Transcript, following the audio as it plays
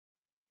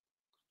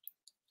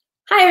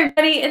Hi,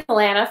 everybody. It's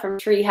Alana from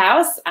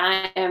Treehouse.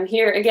 I am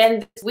here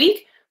again this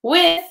week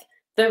with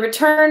the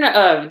return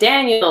of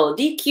Daniel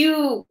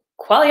DQ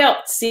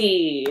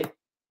Quagliozzi.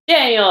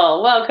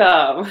 Daniel,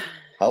 welcome.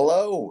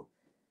 Hello.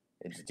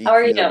 It's How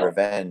are DQ the you?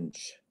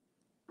 Revenge.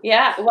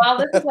 Yeah, well,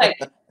 this is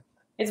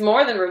it's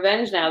more than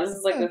revenge now. This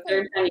is like the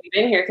third time you've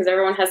been here because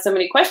everyone has so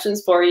many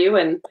questions for you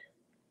and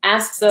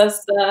asks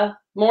us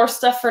more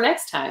stuff for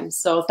next time.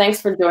 So thanks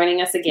for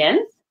joining us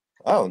again.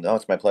 Oh, no,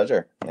 it's my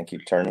pleasure. I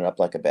keep turning up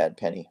like a bad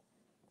penny.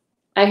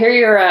 I hear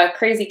you're a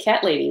crazy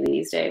cat lady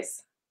these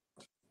days.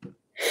 I'm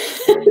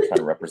trying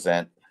to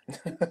represent.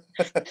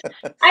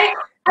 I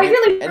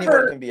really anyone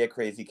prefer, can be a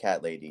crazy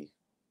cat lady.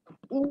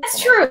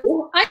 that's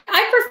true.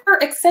 I prefer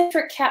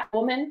eccentric cat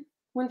woman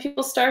when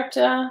people start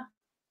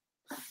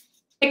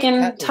picking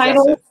Cat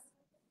titles. possessive.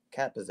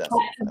 Cat possessive.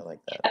 I like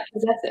that. Cat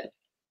possessive.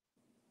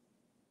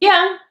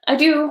 Yeah, I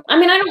do. I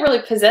mean, I don't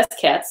really possess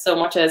cats so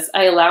much as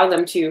I allow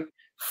them to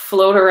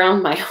float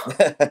around my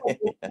home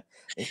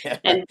Yeah.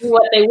 and do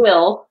what they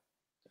will.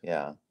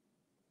 Yeah.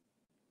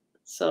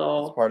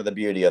 So That's part of the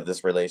beauty of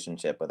this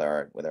relationship with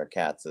our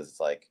cats is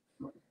like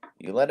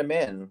you let them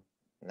in,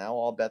 now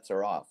all bets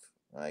are off.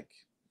 Like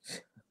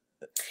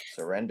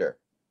surrender.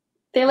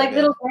 they're like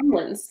little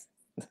gremlins.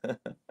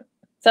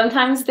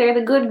 Sometimes they're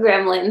the good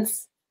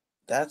gremlins.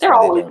 That's They're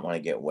why they always, don't want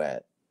to get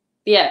wet.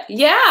 yeah,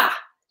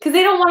 because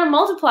they don't want to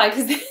multiply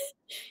because they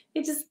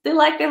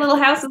like their little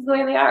houses the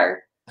way they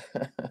are.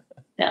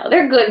 No,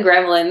 they're good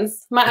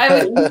gremlins. One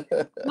of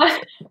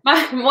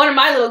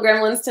my little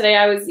gremlins today,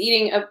 I was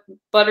eating a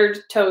buttered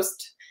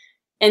toast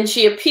and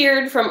she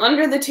appeared from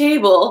under the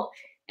table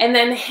and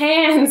then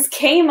hands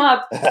came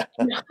up and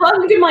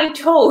hugged my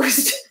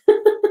toast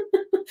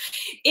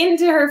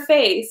into her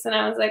face. And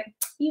I was like,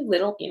 you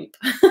little imp.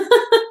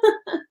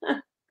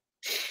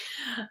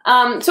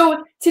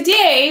 So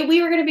today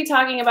we were going to be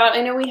talking about,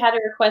 I know we had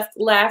a request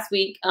last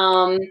week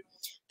that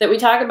we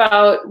talk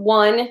about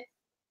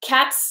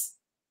cats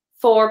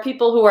for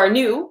people who are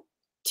new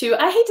to,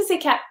 I hate to say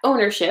cat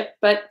ownership,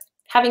 but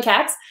having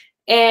cats.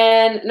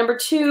 And number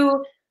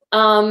two,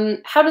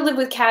 how to live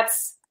with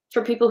cats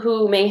for people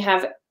who may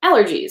have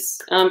allergies,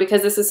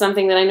 because this is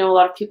something that I know a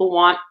lot of people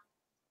want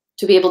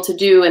to be able to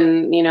do.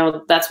 And, you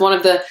know, that's one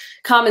of the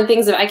common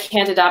things that I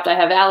can't adopt. I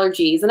have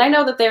allergies. And I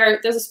know that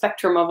there's a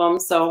spectrum of them.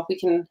 So we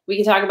can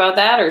talk about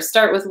that or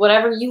start with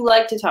whatever you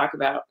like to talk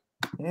about.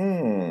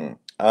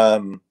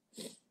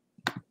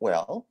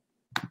 Well,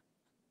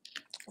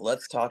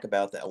 let's talk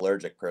about the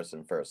allergic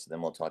person first.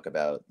 Then we'll talk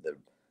about the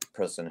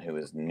person who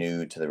is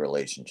new to the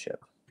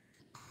relationship.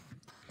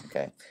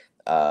 Okay.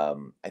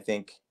 I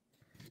think,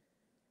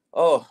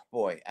 oh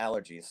boy,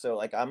 allergies. So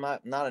like, I'm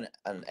not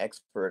an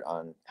expert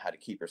on how to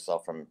keep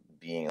yourself from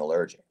being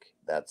allergic.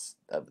 That's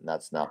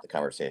not the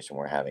conversation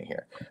we're having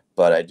here.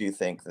 But I do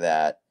think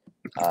that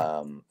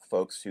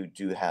folks who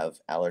do have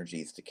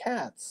allergies to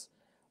cats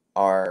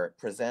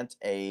present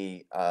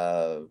a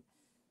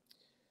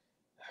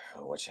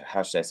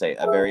how should I say,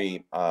 a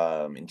very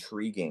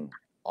intriguing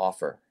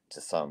offer to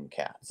some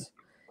cats.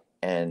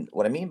 And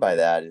what I mean by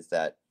that is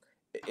that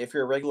if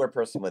you're a regular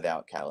person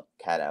without cat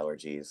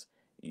allergies,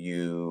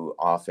 you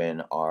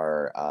often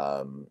are,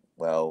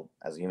 well,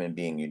 as a human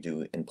being, you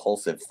do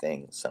impulsive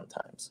things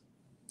sometimes.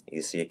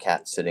 You see a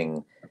cat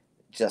sitting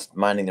just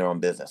minding their own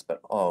business,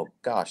 but oh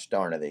gosh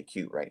darn, are they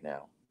cute right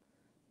now?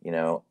 You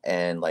know,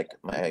 and like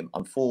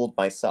I'm fooled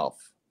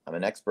myself. I'm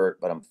an expert,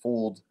 but I'm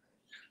fooled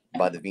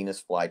by the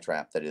Venus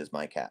flytrap that is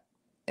my cat.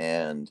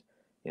 And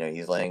you know,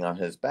 he's laying on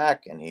his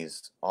back and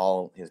his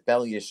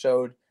belly is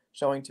showing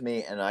to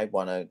me, and I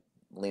want to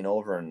lean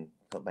over and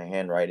put my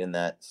hand right in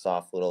that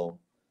soft little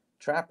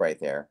trap right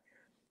there.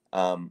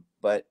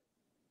 But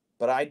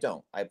I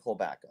don't. I pull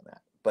back on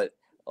that. But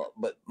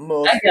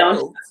most I don't.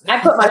 folks, I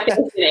put my face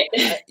in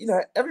it. you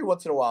know, every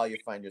once in a while you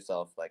find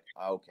yourself like,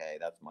 okay,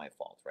 that's my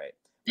fault, right?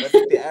 But I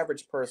think the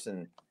average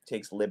person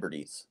takes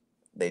liberties.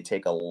 They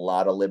take a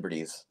lot of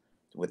liberties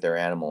with their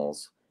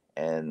animals,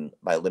 and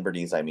by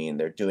liberties I mean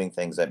they're doing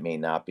things that may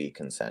not be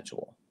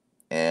consensual.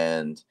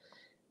 And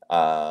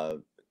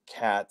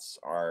cats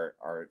are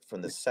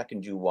from the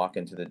second you walk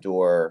into the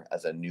door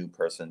as a new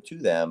person to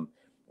them,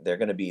 they're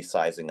going to be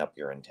sizing up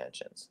your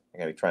intentions.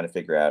 They're going to be trying to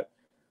figure out,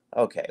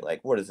 okay,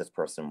 like, what does this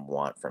person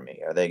want from me?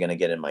 Are they going to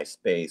get in my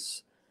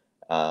space?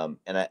 And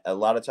a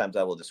lot of times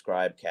I will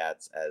describe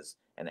cats as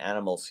an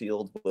animal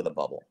sealed with a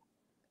bubble.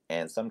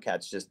 And some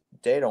cats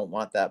they don't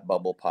want that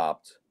bubble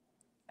popped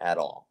at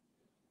all.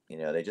 You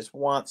know, they just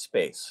want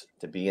space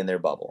to be in their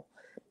bubble.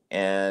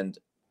 And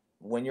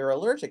when you're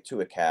allergic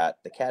to a cat,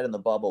 the cat in the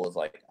bubble is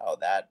like, oh,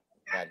 that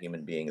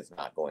human being is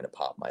not going to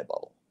pop my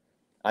bubble.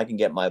 I can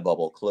get my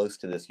bubble close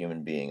to this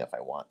human being if I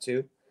want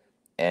to.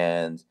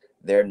 And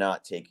they're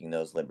not taking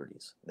those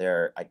liberties.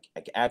 I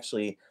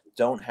actually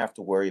don't have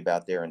to worry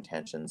about their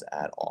intentions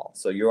at all.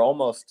 So you're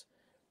almost,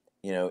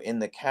 you know, in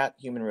the cat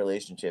human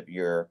relationship,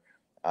 you're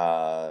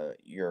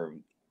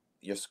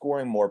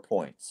scoring more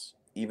points,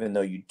 even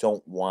though you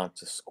don't want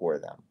to score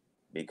them,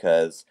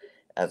 because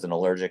as an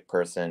allergic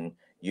person,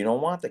 you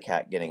don't want the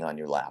cat getting on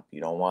your lap. You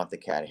don't want the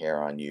cat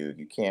hair on you.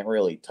 You can't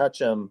really touch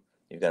them.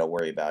 You've got to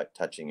worry about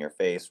touching your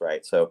face,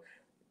 right? So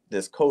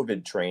this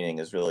COVID training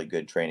is really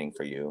good training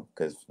for you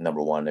because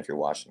number one, if you're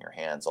washing your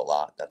hands a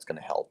lot, that's going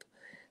to help.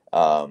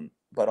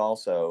 But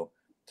also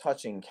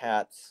touching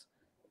cats,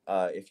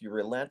 if you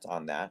relent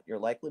on that, you're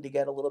likely to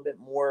get a little bit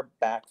more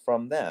back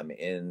from them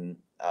in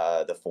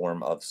the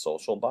form of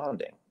social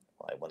bonding.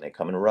 Like when they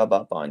come and rub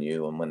up on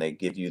you and when they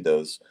give you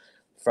those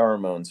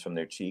pheromones from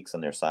their cheeks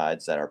and their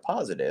sides that are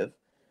positive,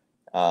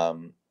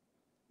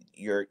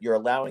 you're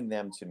allowing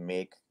them to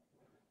make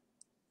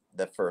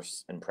the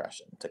first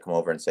impression, to come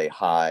over and say,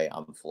 hi,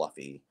 I'm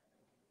Fluffy,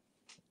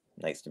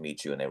 nice to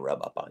meet you, and they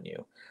rub up on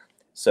you.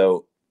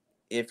 So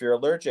if you're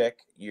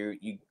allergic, you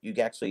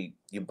get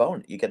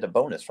the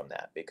bonus from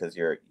that because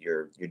you're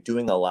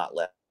doing a lot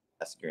less.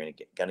 You're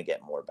gonna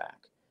get more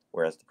back.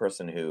 Whereas the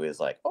person who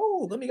is like,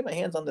 oh, let me get my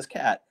hands on this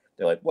cat,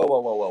 they're like, whoa, whoa,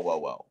 whoa, whoa, whoa,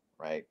 whoa,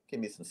 right?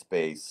 Give me some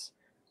space.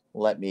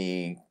 Let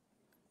me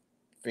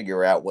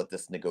figure out what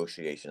this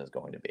negotiation is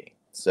going to be.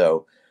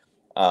 So,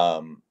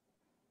 as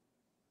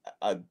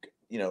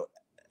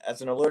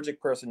an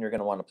allergic person, you're going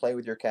to want to play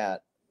with your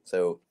cat.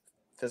 So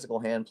physical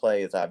hand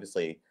play is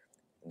obviously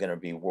going to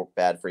be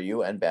bad for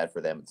you and bad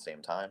for them at the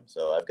same time.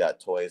 So I've got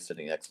toys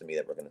sitting next to me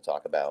that we're going to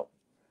talk about.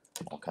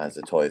 All kinds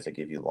of toys that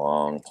give you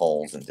long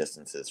poles and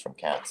distances from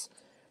cats.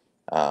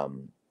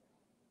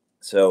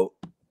 So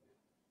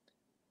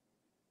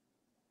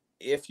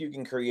if you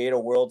can create a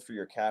world for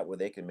your cat where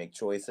they can make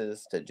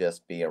choices to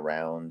just be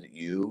around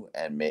you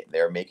and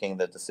they're making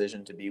the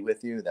decision to be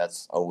with you,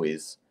 that's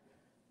always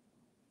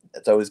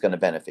going to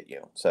benefit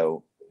you.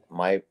 So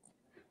my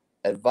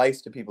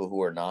advice to people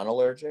who are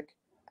non-allergic,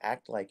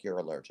 act like you're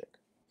allergic.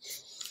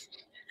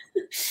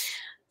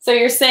 So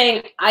you're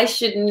saying I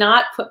should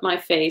not put my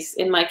face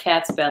in my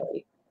cat's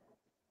belly?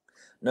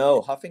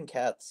 No, huffing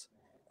cats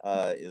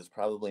is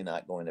probably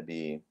not going to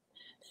be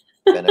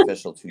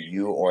beneficial to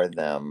you or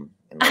them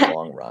in the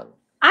long run.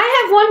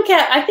 I have one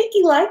cat. I think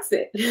he likes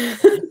it.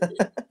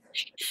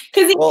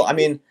 Because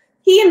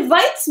he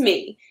invites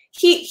me.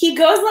 He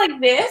goes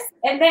like this,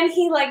 and then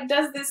he like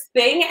does this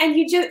thing, and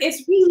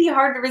it's really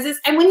hard to resist.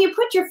 And when you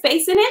put your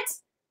face in it,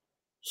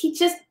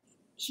 he's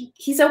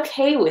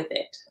okay with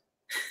it.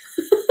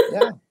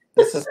 Yeah,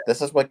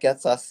 this is what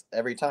gets us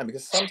every time,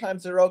 because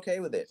sometimes they're okay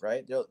with it,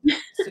 right? They're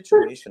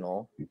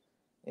situational.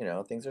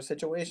 Things are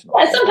situational.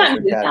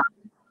 Yeah,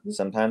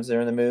 sometimes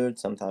they're in the mood,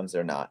 sometimes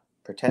they're not.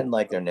 Pretend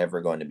like they're never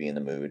going to be in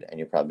the mood, and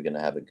you're probably going to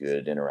have a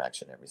good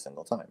interaction every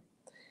single time.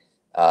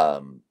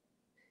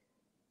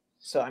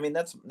 So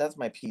that's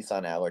my piece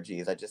on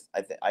allergies.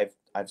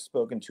 I've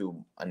spoken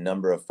to a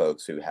number of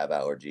folks who have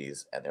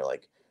allergies, and they're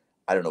like,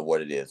 I don't know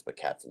what it is, but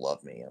cats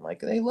love me. I'm like,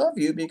 they love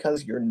you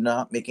because you're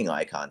not making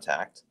eye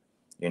contact.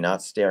 You're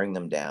not staring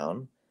them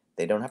down.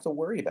 They don't have to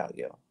worry about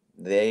you.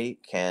 They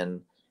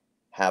can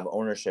have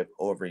ownership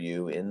over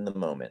you in the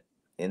moment,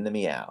 in the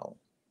meow.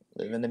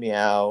 Live in the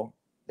meow.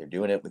 They're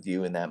doing it with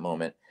you in that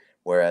moment.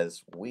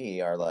 Whereas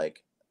we are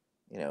like,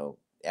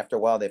 after a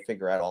while, they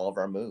figure out all of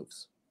our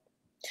moves.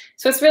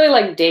 So it's really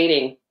like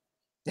dating.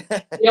 You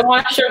don't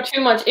want to show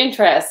too much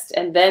interest,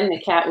 and then the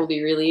cat will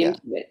be really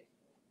into it.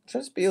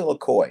 Just be a little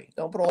coy.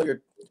 Don't put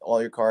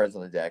all your cards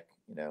on the deck.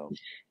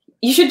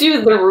 You should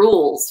do the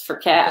rules for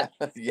cats.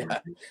 Yeah.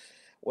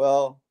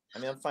 Well,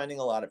 I'm finding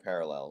a lot of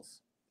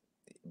parallels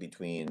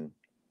between.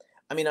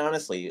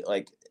 Honestly,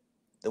 like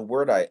the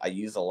word I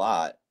use a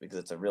lot because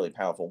it's a really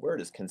powerful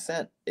word is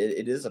consent.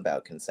 It is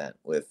about consent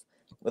with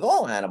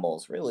all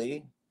animals,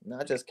 really,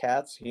 not just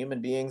cats,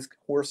 human beings,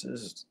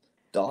 horses,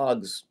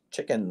 dogs,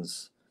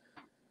 chickens,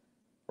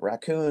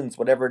 raccoons,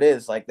 whatever it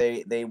is. Like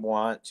they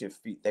want to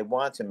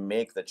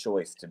make the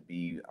choice to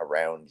be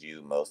around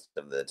you most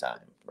of the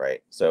time,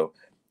 right? So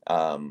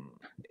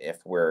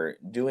if we're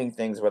doing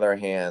things with our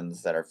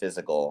hands that are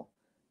physical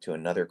to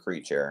another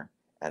creature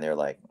and they're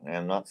like,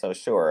 I'm not so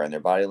sure, and their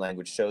body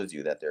language shows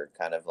you that they're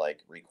kind of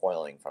like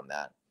recoiling from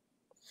that,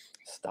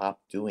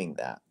 stop doing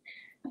that.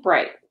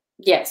 Right.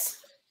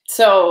 Yes.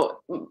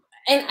 So,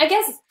 and I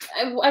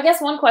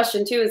guess one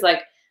question too is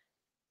like,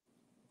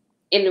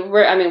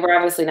 we're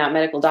obviously not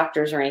medical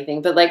doctors or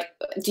anything, but like,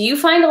 do you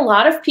find a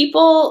lot of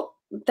people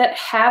that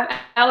have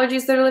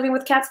allergies that are living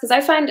with cats? Because I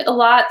find a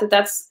lot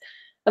that's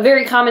a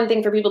very common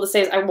thing for people to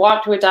say is, I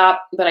want to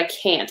adopt, but I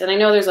can't. And I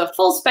know there's a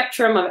full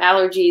spectrum of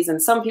allergies,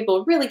 and some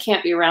people really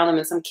can't be around them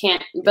and some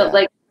can't. But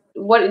like,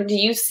 what do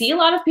you see a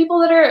lot of people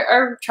that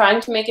are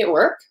trying to make it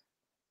work?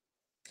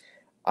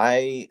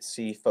 I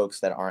see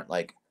folks that aren't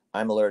like,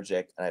 I'm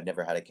allergic and I've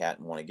never had a cat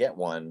and want to get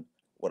one.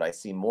 What I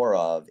see more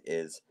of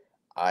is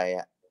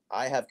I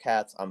have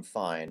cats, I'm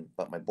fine,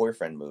 but my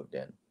boyfriend moved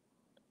in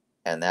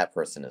and that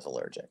person is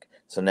allergic.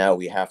 So now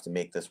we have to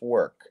make this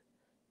work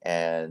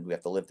and we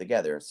have to live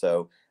together.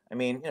 So,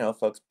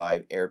 folks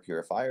buy air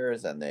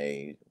purifiers and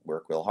they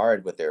work real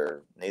hard with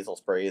their nasal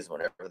sprays,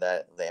 whatever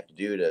that they have to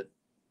do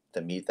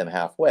to meet them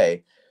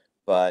halfway.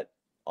 But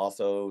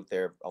also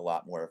they're a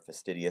lot more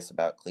fastidious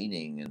about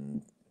cleaning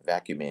and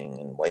vacuuming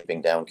and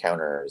wiping down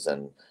counters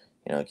and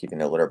you know, keeping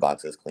their litter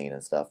boxes clean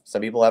and stuff.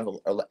 Some people have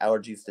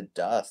allergies to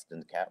dust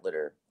and cat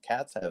litter.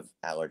 Cats have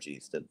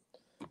allergies to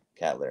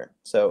cat litter.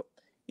 So,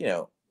 you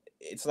know,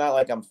 it's not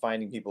like I'm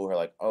finding people who are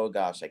like, oh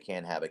gosh, I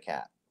can't have a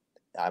cat.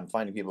 I'm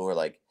finding people who are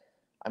like,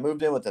 I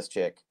moved in with this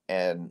chick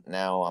and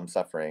now I'm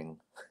suffering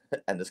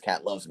and this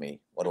cat loves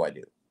me. What do I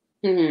do?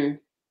 Hmm.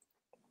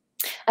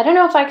 I don't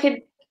know if I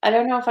could. I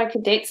don't know if I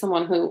could date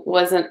someone who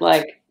wasn't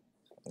like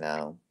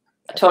No,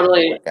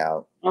 totally work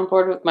out. on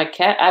board with my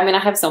cat. I mean, I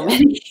have so Yeah.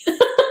 many.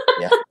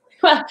 Yeah.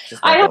 Well,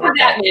 Just I not don't gonna have work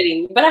that out.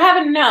 many, but I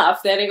have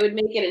enough that it would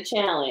make it a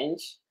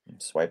challenge.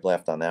 Swipe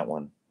left on that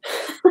one.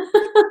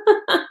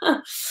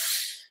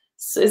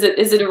 So is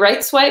it a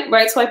right swipe?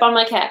 Right swipe on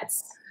my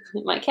cats.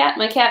 My cat,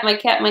 my cat, my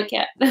cat, my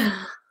cat.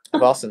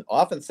 I've also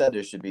often said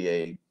there should be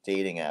a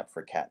dating app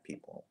for cat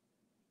people,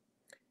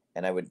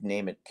 and I would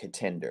name it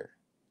Katinder.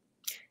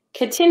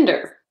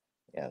 Katinder.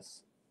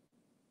 Yes.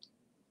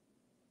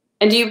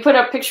 And do you put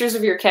up pictures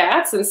of your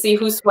cats and see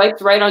who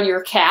swiped right on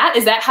your cat?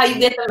 Is that how you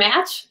get the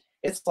match?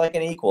 It's like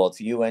an equal.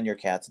 It's you and your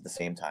cats at the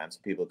same time, so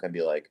people can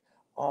be like,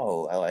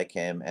 "Oh, I like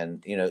him,"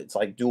 and you know, it's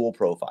like dual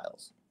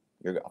profiles.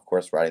 You're of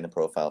course writing the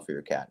profile for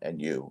your cat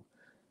and you,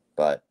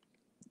 but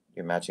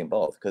you're matching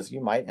both because you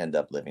might end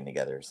up living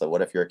together. So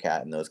what if your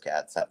cat and those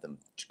cats have them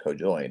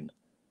co-join?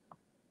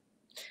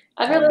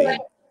 I'd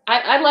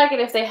like it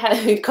if they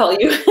had to call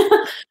you.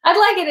 I'd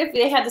like it if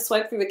they had to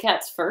swipe through the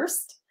cats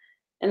first,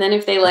 and then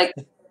if they like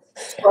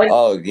swipe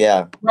oh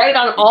yeah, right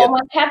on all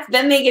my cats,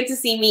 then they get to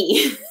see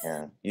me.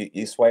 Yeah,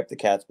 you swipe the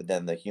cats, but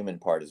then the human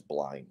part is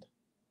blind.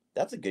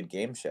 That's a good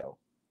game show.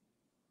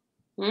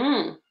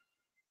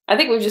 I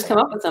think we've just come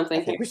up with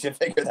something. I think we should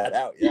figure that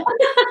out. Yeah.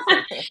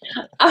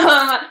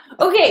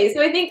 Okay,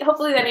 so I think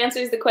hopefully that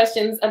answers the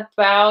questions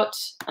about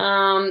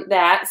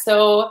that.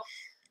 So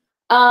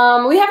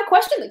we have a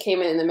question that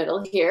came in the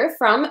middle here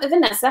from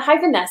Vanessa. Hi,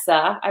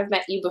 Vanessa. I've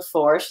met you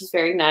before. She's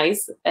very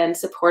nice and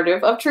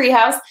supportive of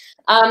Treehouse.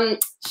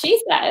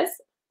 She says,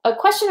 a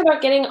question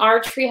about getting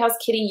our Treehouse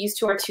kitty used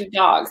to our two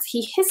dogs.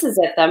 He hisses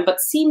at them, but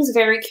seems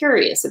very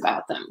curious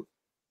about them.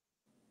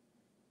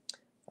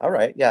 All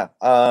right. Yeah.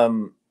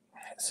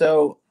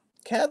 So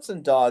cats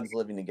and dogs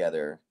living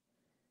together,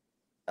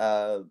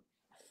 a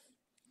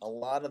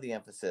lot of the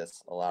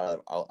emphasis, a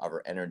lot of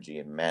our energy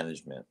and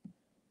management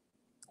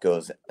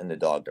goes in the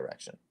dog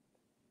direction.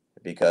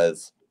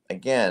 Because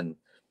again,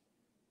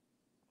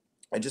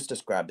 I just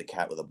described a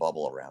cat with a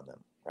bubble around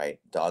them, right?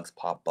 Dogs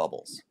pop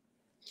bubbles.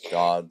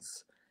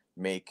 Dogs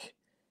make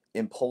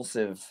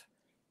impulsive,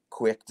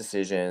 quick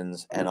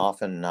decisions and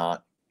often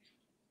not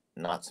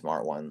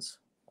smart ones.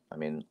 I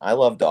mean, I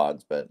love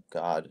dogs, but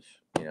God,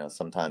 you know,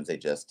 sometimes they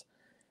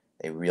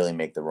really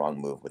make the wrong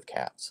move with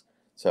cats.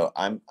 So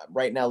I'm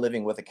right now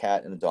living with a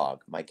cat and a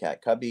dog, my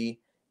cat Cubby,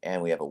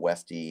 and we have a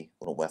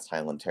little West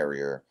Highland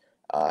Terrier.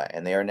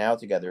 And they are now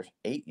together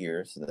 8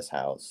 years in this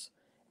house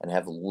and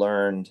have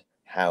learned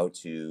how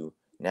to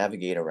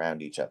navigate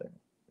around each other.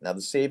 Now,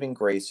 the saving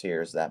grace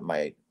here is that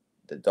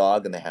the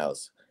dog in the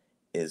house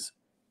is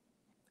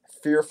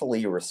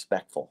fearfully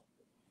respectful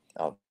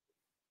of.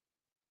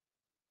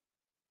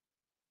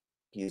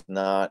 He's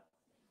not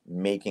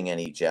making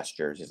any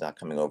gestures. He's not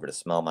coming over to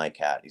smell my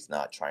cat. He's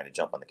not trying to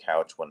jump on the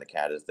couch when the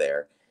cat is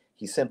there.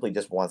 He simply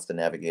just wants to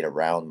navigate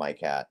around my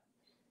cat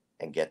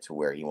and get to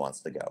where he wants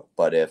to go.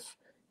 But if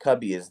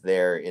Cubby is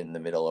there in the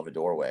middle of a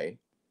doorway,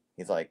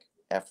 he's like,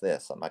 F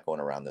this. I'm not going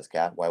around this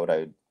cat. Why would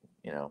I,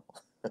 you know,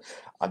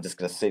 I'm just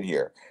going to sit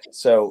here.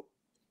 So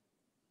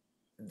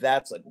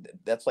that's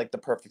like the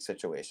perfect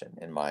situation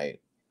in my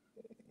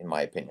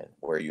opinion,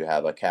 where you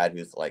have a cat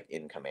who's like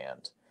in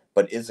command,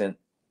 but isn't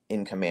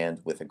in command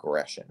with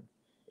aggression.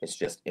 It's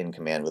just in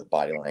command with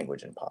body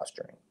language and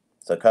posturing.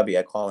 So Cubby,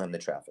 I call him the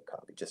traffic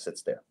cop. He just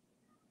sits there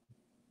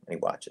and he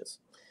watches.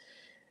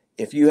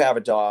 If you have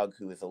a dog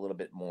who is a little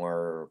bit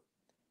more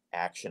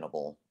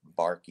actionable,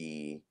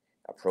 barky,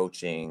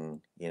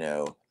 approaching,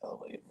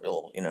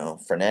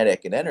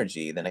 frenetic in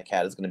energy, then a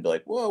cat is going to be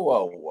like, whoa,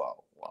 whoa,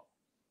 whoa, whoa,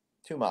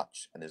 too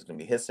much. And there's going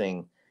to be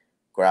hissing,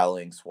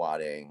 growling,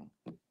 swatting,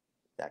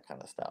 that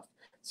kind of stuff.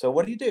 So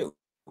what do?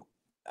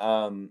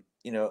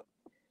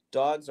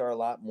 Dogs are a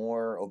lot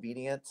more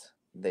obedient.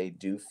 They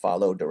do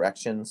follow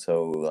directions.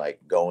 So like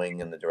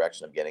going in the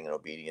direction of getting an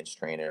obedience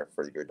trainer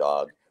for your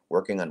dog,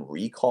 working on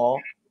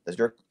recall. Does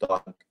your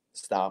dog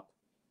stop,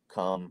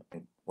 come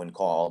when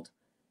called,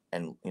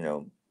 and,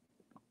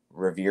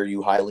 revere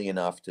you highly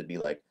enough to be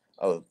like,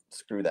 oh,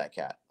 screw that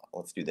cat.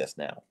 Let's do this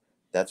now.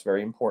 That's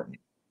very important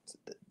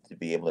to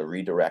be able to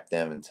redirect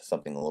them into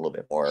something a little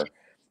bit more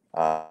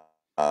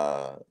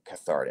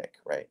cathartic,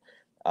 right?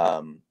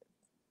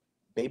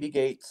 Baby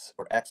gates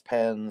or X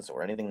pens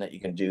or anything that you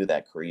can do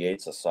that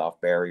creates a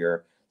soft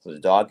barrier so the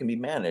dog can be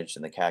managed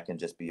and the cat can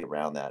just be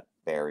around that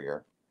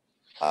barrier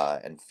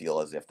and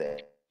feel as if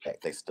they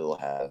still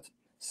have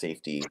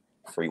safety,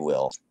 free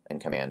will,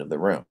 and command of the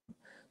room.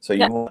 So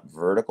you want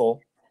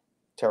vertical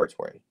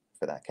territory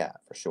for that cat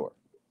for sure.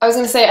 I was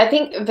going to say, I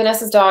think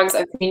Vanessa's dogs,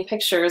 I've seen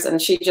pictures,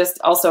 and she just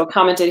also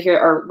commented here,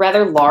 are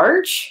rather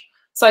large.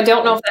 So I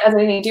don't know if that has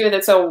anything to do with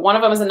it. So one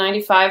of them is a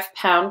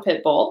 95-pound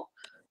pit bull.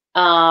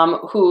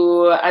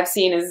 who I've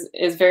seen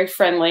is very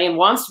friendly and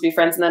wants to be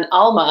friends. And then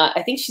Alma,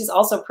 I think she's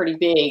also pretty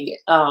big.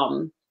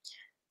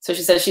 So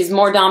she says she's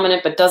more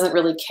dominant but doesn't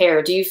really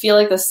care. Do you feel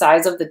like the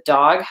size of the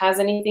dog has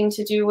anything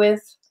to do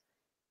with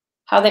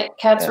how the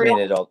cats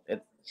react? I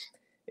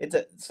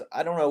mean,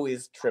 I don't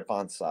always trip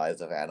on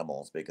size of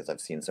animals because I've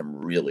seen some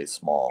really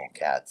small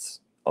cats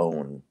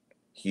own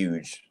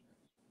huge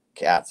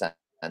cats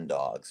and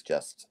dogs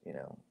just,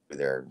 through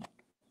their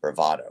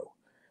bravado.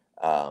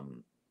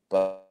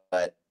 But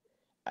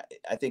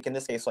I think in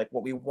this case, like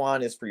what we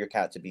want is for your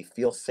cat to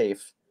feel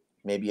safe,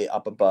 maybe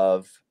up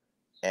above,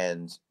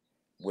 and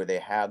where they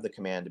have the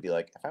command to be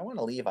like, if I want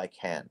to leave, I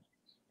can.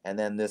 And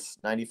then this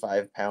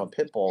 95-pound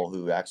pit bull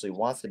who actually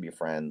wants to be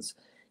friends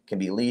can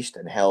be leashed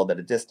and held at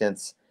a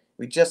distance.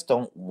 We just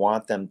don't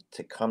want them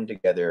to come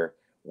together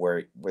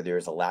where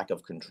there's a lack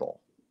of control.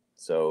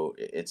 So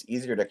it's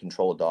easier to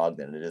control a dog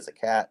than it is a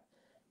cat.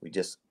 We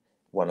just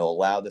want to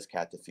allow this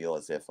cat to feel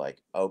as if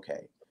like,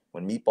 okay,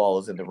 when Meatball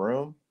is in the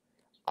room,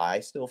 I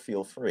still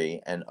feel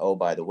free. And oh,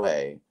 by the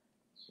way,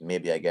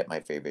 maybe I get my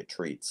favorite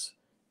treats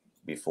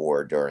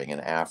before, during, and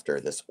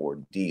after this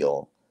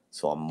ordeal,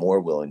 so I'm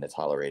more willing to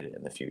tolerate it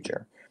in the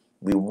future.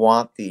 We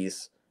want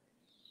these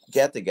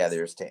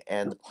get-togethers to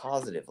end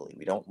positively.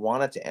 We don't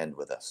want it to end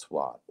with a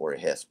swat or a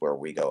hiss where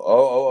we go,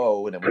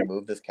 oh, and then we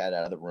move this cat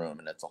out of the room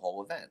and it's a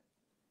whole event.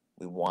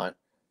 We want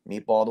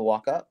Meatball to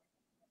walk up,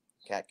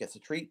 cat gets a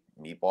treat,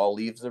 Meatball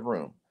leaves the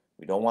room.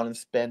 We don't want him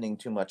spending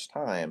too much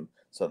time,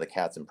 so the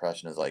cat's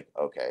impression is like,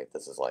 okay,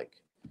 this is like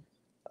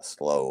a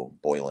slow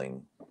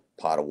boiling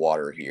pot of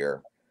water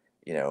here.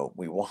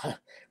 We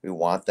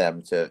want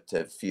them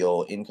to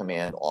feel in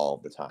command all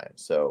the time.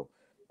 So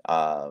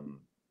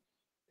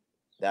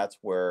that's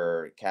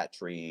where cat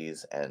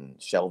trees and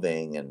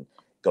shelving and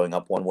going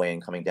up one way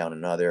and coming down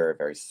another, a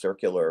very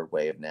circular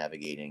way of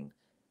navigating,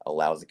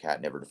 allows the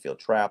cat never to feel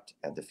trapped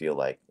and to feel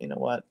like, you know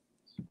what,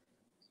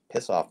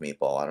 piss off,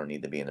 Meatball, I don't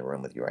need to be in the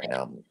room with you right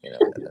now. And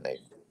then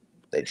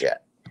they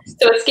jet.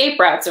 So escape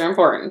routes are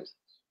important.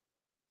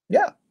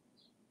 Yeah.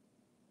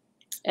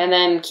 And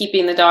then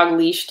keeping the dog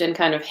leashed and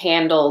kind of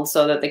handled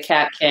so that the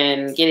cat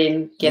can get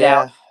in, get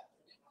out.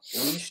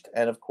 Leashed,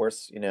 and of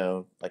course,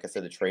 like I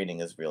said, the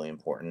training is really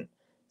important.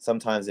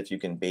 Sometimes if you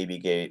can baby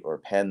gate or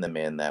pen them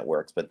in, that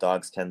works, but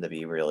dogs tend to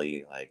be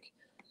really like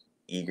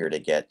eager to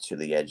get to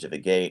the edge of a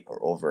gate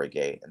or over a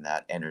gate, and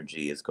that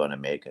energy is going to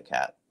make a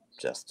cat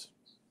just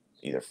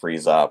either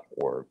freeze up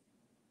or,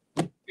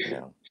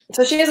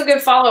 So she has a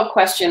good follow-up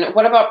question.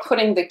 What about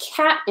putting the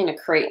cat in a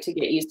crate to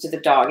get used to the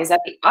dog? Is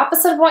that the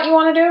opposite of what you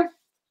want to do?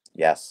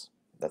 Yes,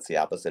 that's the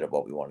opposite of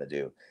what we want to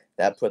do.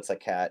 That puts a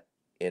cat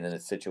in a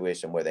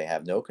situation where they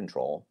have no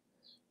control,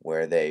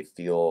 where they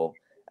feel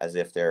as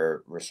if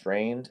they're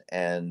restrained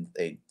and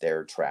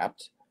they're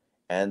trapped.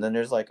 And then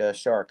there's like a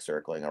shark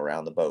circling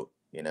around the boat,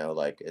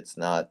 like it's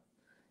not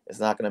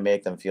going to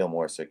make them feel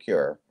more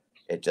secure.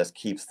 It just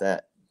keeps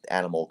that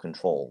animal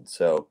controlled.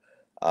 So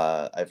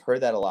I've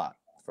heard that a lot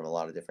from a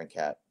lot of different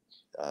cat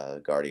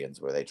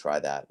guardians where they try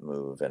that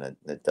move and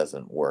it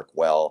doesn't work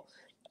well.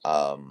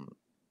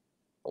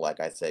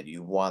 Like I said,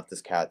 you want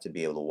this cat to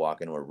be able to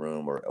walk into a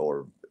room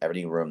or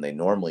any room they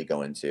normally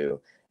go into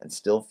and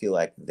still feel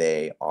like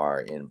they are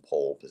in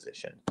pole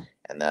position.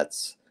 And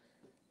that's,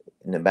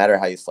 no matter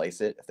how you slice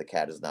it, if the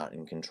cat is not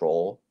in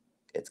control,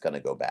 it's going to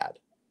go bad.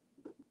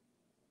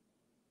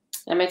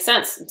 That makes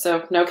sense.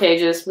 So no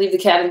cages, leave the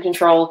cat in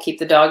control, keep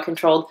the dog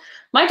controlled.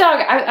 My dog,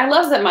 I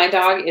love that my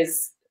dog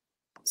is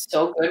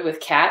so good with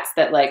cats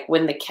that like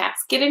when the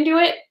cats get into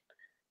it,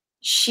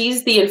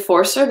 she's the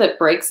enforcer that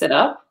breaks it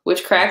up,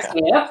 which cracks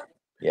me up.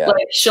 Yeah.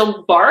 Like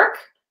she'll bark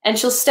and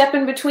she'll step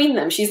in between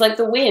them. She's like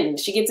the wind.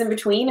 She gets in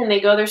between and they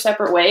go their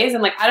separate ways.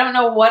 And like, I don't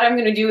know what I'm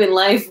going to do in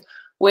life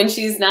when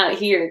she's not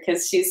here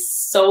because she's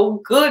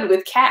so good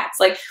with cats.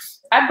 Like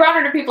I brought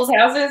her to people's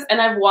houses and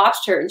I've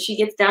watched her and she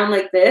gets down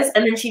like this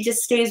and then she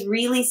just stays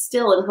really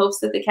still and hopes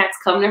that the cats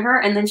come to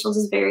her and then she'll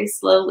just very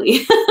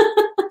slowly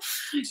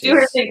do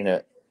her thing.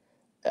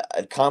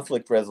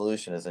 Conflict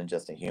resolution isn't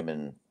just a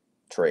human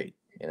trait.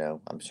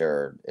 I'm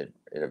sure it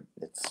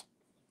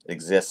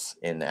exists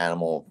in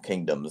animal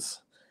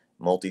kingdoms,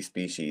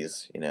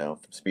 multi-species, from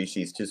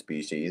species to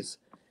species.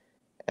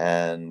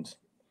 And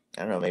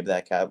I don't know, maybe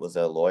that cat was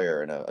a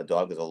lawyer and a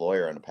dog was a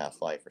lawyer in a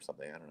past life or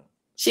something. I don't know.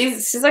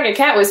 She's like a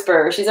cat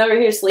whisperer. She's over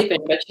here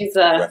sleeping, but she's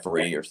a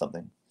referee or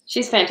something.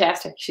 She's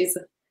fantastic. She's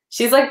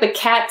like the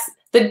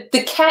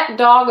cat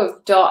dog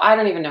of dog. I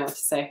don't even know what to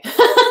say, but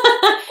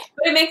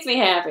it makes me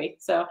happy.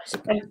 So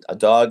a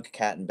dog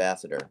cat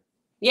ambassador.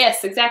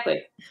 Yes,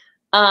 exactly.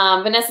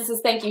 Vanessa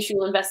says, thank you. She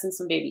will invest in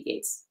some baby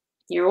gates.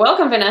 You're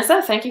welcome,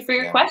 Vanessa. Thank you for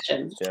your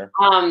question. Sure.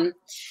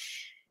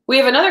 We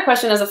have another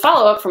question as a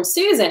follow-up from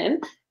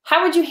Susan.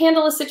 How would you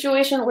handle a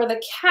situation where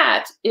the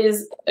cat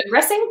is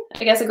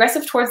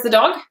aggressive towards the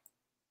dog?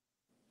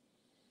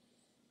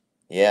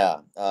 Yeah.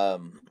 I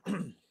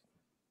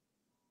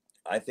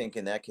think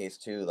in that case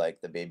too,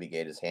 like the baby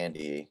gate is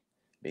handy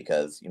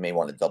because you may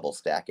want to double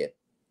stack it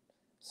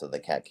so the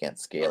cat can't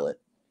scale it.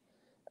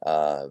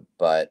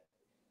 But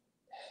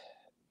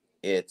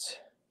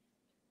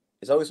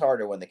it's always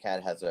harder when the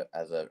cat has a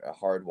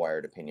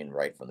hardwired opinion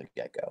right from the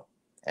get-go.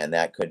 And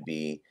that could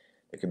be,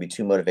 there could be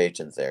two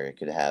motivations there. It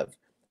could have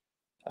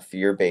a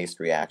fear-based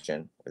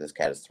reaction where this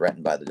cat is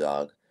threatened by the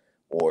dog,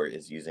 or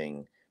is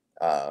using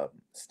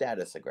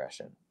status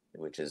aggression,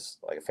 which is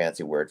like a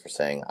fancy word for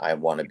saying, I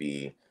want to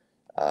be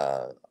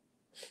the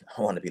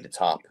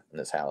top in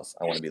this house.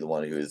 I want to be the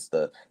one who is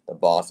the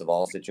boss of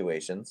all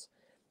situations,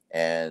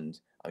 and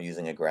I'm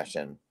using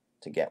aggression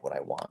to get what I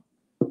want.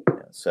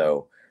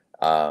 So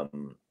I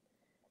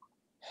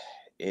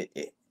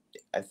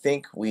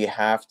think we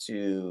have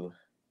to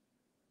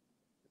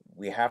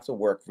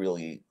work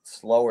really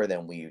slower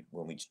than we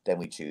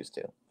choose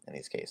to in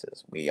these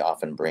cases. We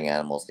often bring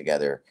animals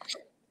together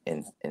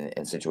in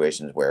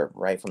situations where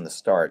right from the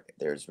start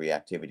there's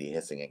reactivity,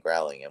 hissing and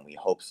growling, and we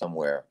hope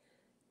somewhere,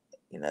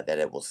 that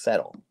it will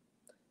settle.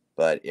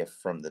 But if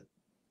from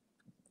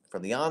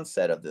the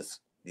onset of these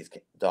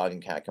dog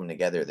and cat coming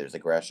together, there's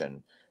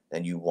aggression,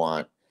 then you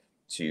want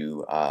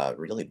to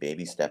really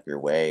baby step your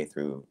way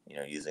through,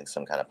 using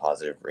some kind of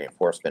positive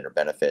reinforcement or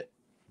benefit,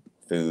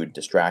 food,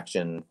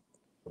 distraction,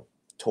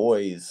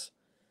 toys,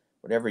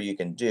 whatever you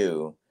can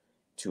do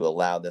to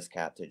allow this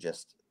cat to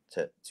just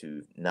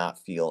to not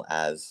feel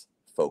as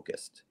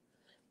focused.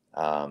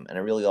 And it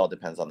really all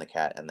depends on the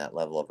cat and that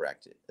level of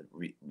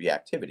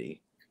reactivity.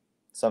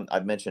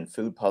 I've mentioned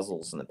food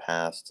puzzles in the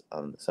past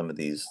on some of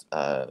these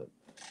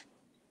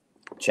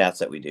chats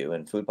that we do,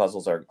 and food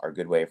puzzles are a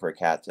good way for a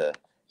cat to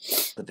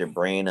put their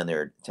brain and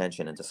their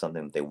attention into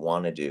something that they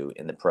want to do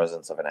in the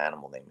presence of an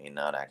animal they may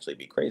not actually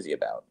be crazy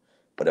about.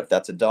 But if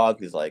that's a dog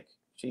who's like,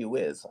 gee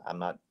whiz, I'm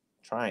not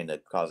trying to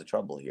cause a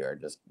trouble here,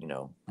 just,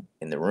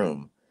 in the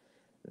room,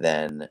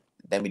 then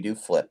we do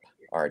flip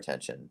our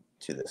attention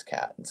to this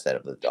cat instead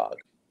of the dog.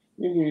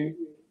 Mm-hmm.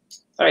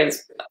 Sorry,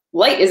 this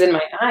light is in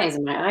my eyes,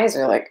 and my eyes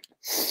are like,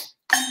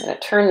 I'm going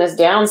to turn this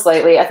down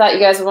slightly. I thought you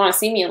guys would want to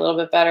see me a little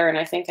bit better, and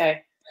I think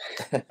I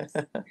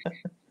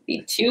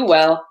be too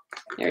well.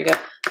 There we go.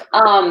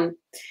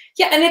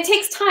 Yeah, and it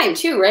takes time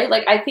too, right?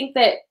 Like, I think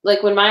that,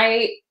 like, when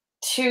my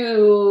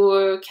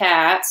two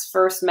cats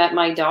first met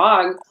my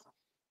dog,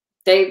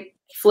 they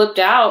flipped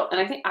out,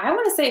 and I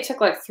want to say it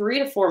took like 3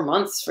 to 4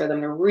 months for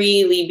them to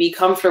really be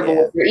comfortable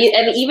with her.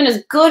 And even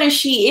as good as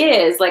she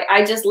is, like,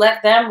 I just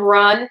let them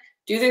run,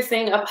 do their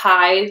thing up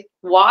high,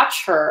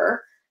 watch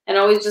her, and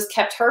always just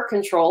kept her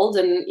controlled.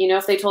 And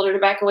if they told her to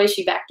back away,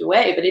 she backed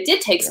away. But it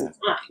did take some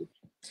time.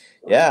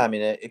 Yeah, I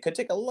mean, it could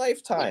take a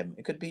lifetime.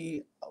 It could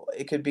be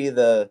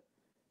the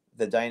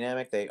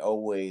dynamic they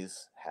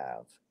always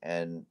have.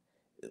 And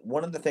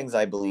one of the things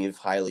I believe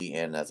highly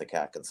in as a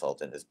cat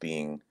consultant is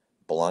being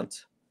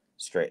blunt,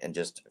 straight, and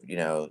just,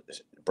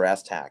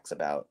 brass tacks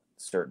about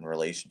certain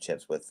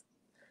relationships with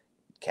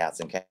cats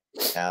and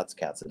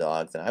cats and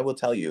dogs. And I will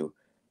tell you,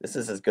 this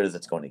is as good as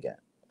it's going to get.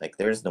 Like,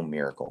 there's no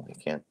miracle. You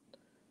can't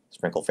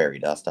sprinkle fairy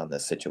dust on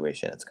this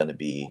situation. It's going to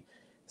be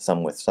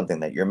something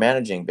that you're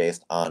managing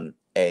based on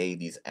A,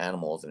 these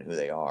animals and who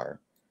they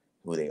are,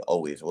 who they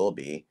always will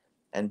be,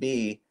 and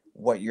B,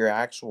 what your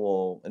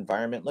actual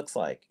environment looks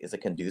like. Is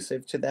it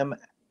conducive to them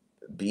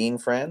being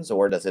friends,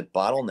 or does it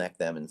bottleneck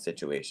them in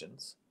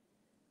situations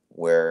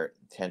where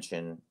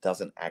tension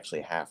doesn't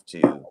actually have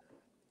to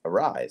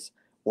arise?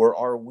 Or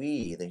are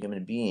we, the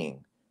human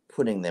being,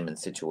 putting them in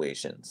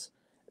situations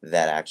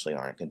that actually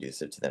aren't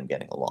conducive to them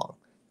getting along?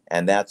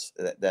 And that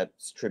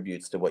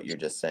tributes to what you're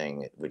just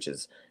saying, which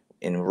is,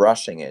 in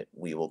rushing it,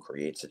 we will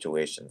create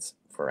situations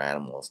for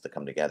animals to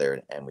come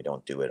together, and we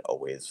don't do it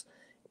always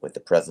with the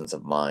presence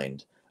of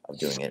mind of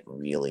doing it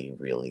really,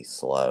 really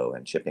slow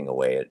and chipping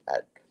away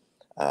at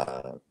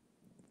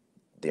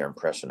their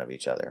impression of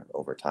each other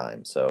over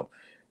time. So,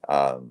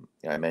 I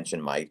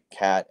mentioned my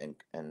cat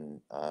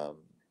and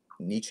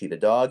Nietzsche, the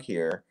dog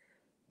here,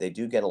 they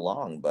do get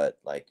along, but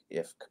like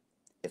if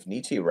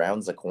Nietzsche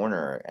rounds the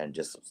corner and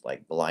just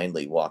like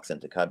blindly walks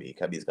into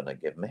Cubby's going to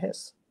give him a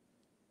hiss.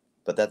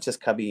 But that's just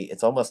Cubby.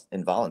 It's almost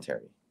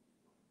involuntary.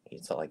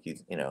 It's like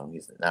he's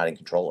not in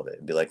control of it.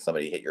 It'd be like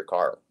somebody hit your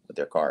car with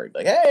their car.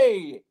 Like,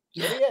 hey,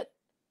 idiot!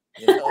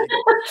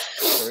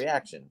 It's a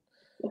reaction.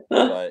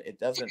 But it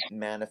doesn't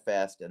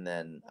manifest and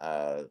then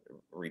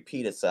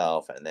repeat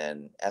itself and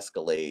then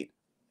escalate.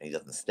 And he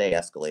doesn't stay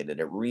escalated.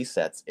 It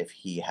resets if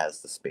he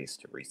has the space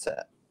to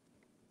reset.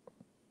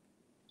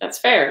 That's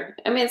fair.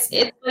 I mean, it's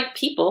like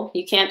people.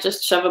 You can't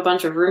just shove a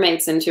bunch of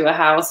roommates into a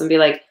house and be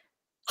like,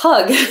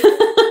 hug.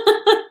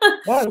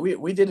 Well,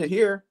 we did it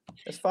here.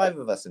 There's 5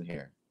 of us in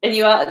here. And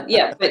you,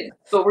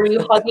 but were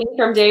you hugging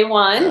from day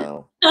one?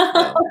 No.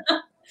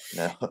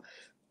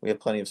 We have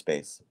plenty of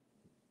space.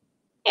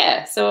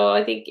 Yeah, so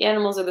I think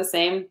animals are the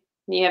same.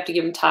 You have to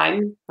give them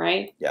time,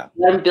 right? Yeah.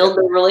 Let them build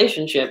their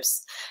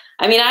relationships.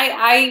 I mean,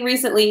 I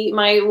recently,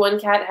 my one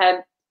cat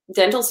had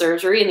dental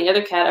surgery, and the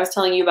other cat, I was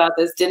telling you about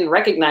this, didn't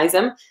recognize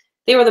him.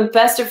 They were the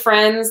best of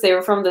friends. They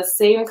were from the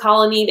same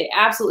colony. They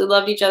absolutely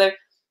loved each other.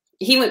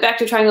 He went back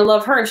to trying to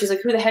love her, and she's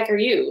like, who the heck are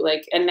you?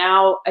 Like, and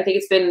now I think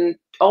it's been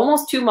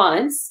almost 2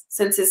 months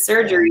since his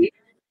surgery.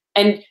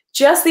 Yeah. And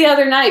just the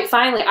other night,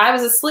 finally, I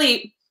was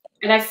asleep,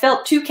 and I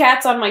felt two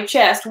cats on my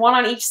chest, one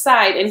on each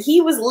side, and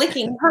he was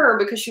licking her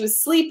because she was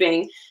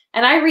sleeping.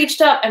 And I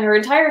reached up, and her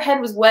entire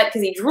head was wet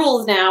because he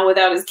drools now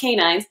without his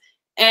canines.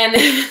 And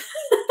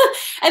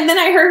and then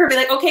I heard her be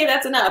like, "Okay,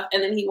 that's enough,"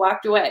 and then he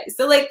walked away.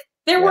 So like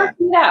they're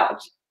working it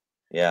out.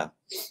 Yeah,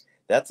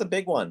 that's a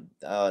big one.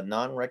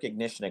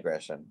 Non-recognition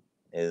aggression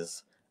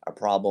is a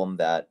problem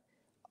that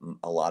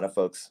a lot of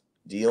folks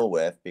deal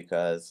with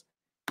because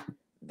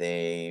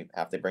they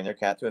have to bring their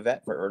cat to a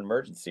vet for an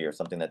emergency or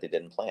something that they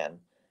didn't plan,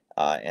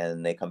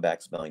 and they come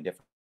back smelling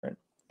different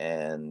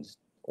and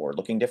or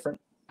looking different.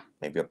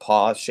 Maybe a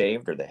paw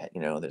shaved, or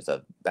there's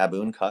a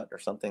baboon cut or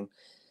something.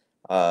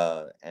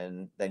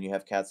 And then you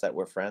have cats that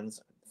were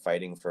friends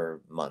fighting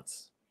for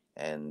months,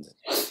 and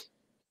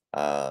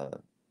that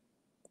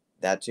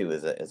too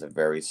is a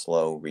very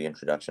slow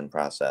reintroduction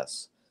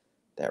process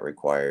that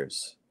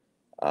requires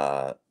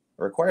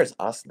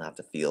us not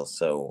to feel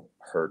so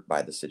hurt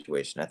by the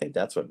situation. I think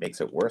that's what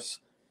makes it worse.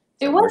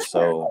 It was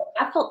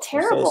I felt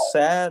terrible. We're so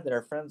sad that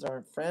our friends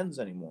aren't friends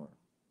anymore.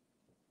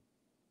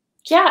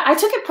 Yeah, I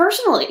took it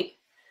personally.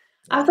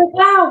 I was like,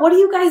 wow, what are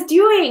you guys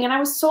doing? And I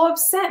was so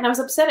upset, and I was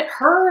upset at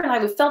her, and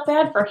I felt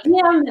bad for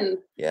him. And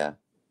yeah,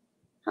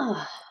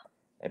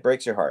 it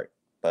breaks your heart,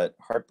 but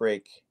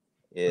heartbreak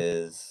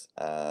is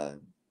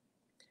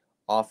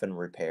often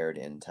repaired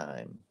in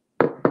time.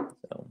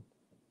 So.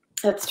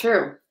 That's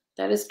true.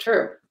 That is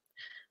true.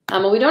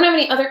 Well, we don't have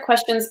any other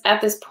questions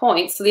at this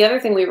point. So the other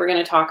thing we were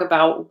going to talk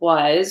about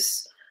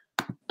was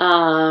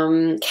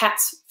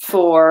cats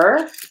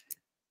for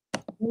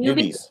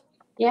newbies.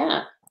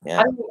 Yeah.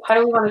 How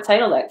do we want to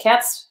title that?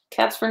 Cats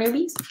for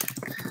newbies?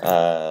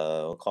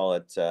 We'll call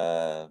it.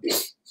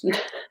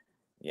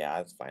 Yeah,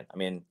 that's fine. I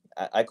mean,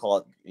 I call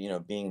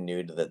it being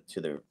new to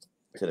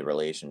the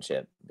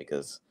relationship,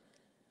 because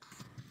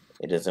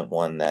it isn't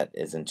one that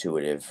is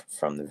intuitive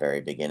from the very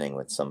beginning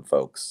with some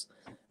folks.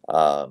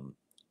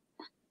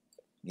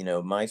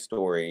 My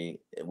story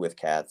with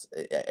cats,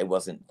 it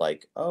wasn't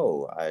like,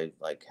 oh, I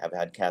have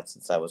had cats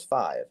since I was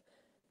 5.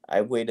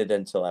 I waited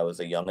until I was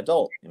a young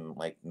adult in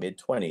like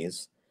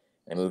mid-20s.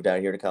 I moved out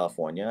here to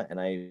California, and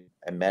I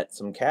met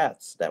some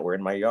cats that were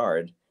in my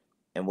yard.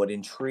 And what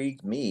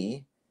intrigued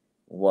me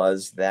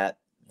was that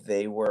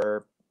they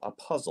were a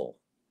puzzle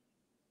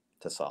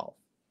to solve.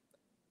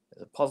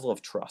 It's a puzzle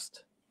of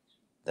trust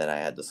that I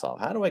had to solve.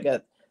 How do I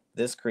get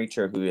this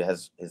creature who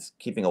is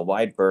keeping a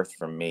wide berth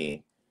from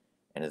me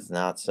and is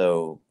not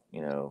so,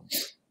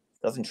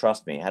 doesn't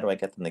trust me? How do I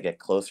get them to get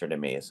closer to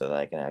me so that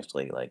I can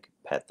actually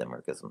pet them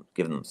or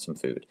give them some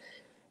food?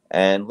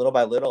 And little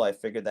by little, I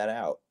figured that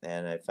out,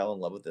 and I fell in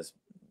love with this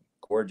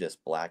gorgeous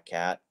black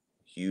cat,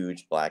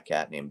 huge black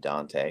cat named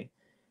Dante.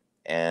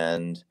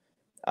 And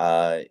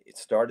it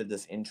started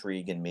this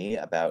intrigue in me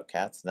about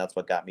cats, and that's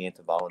what got me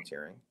into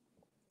volunteering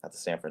at the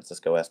San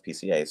Francisco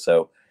SPCA.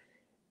 So,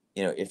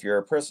 if you're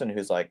a person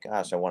who's like,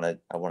 gosh, I want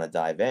to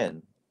dive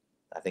in,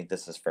 I think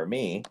this is for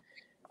me.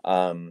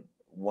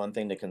 One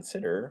thing to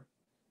consider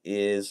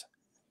is,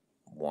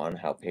 1,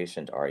 how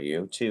patient are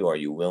you? 2, are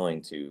you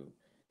willing to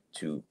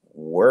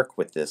work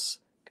with this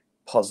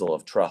puzzle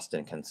of trust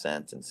and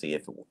consent and see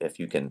if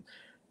you can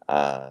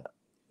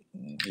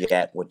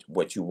get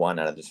what you want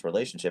out of this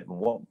relationship? And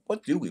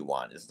what do we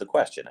want is the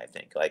question. I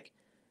think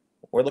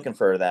we're looking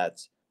for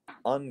that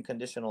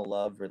unconditional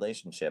love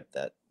relationship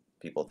that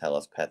people tell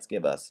us pets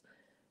give us.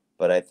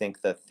 But I think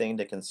the thing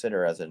to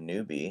consider as a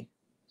newbie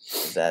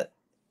is that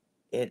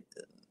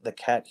the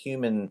cat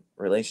human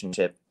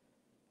relationship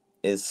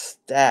is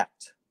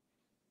stacked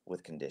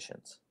with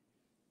conditions.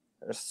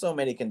 There's so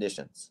many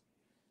conditions,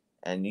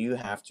 and you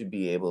have to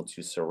be able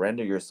to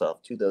surrender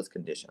yourself to those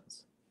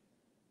conditions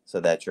so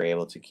that you're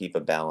able to keep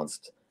a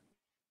balanced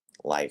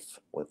life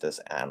with this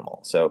animal.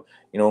 So,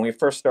 when we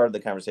first started the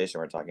conversation,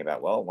 we're talking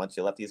about, well, once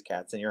you let these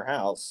cats in your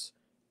house,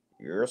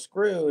 you're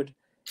screwed.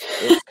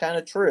 It's kind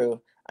of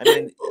true. I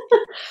mean,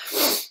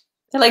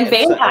 they're like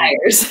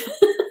vampires.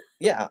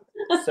 Yeah.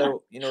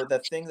 So,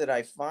 the thing that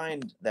I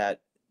find that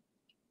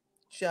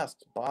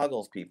just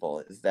boggles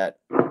people is that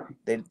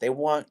they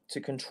want to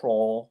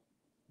control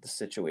the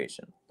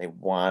situation.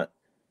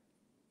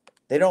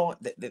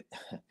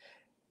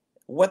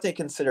 What they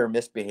consider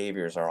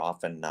misbehaviors are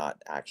often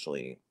not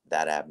actually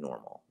that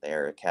abnormal.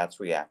 They're a cat's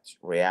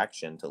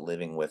reaction to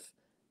living with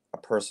a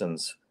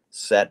person's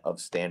set of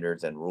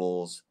standards and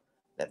rules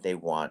that they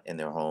want in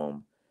their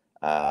home,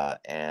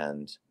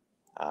 and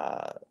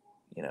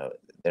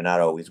they're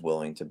not always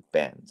willing to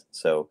bend.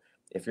 So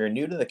if you're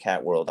new to the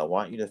cat world, I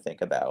want you to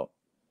think about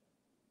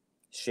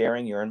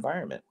sharing your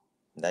environment,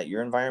 that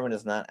your environment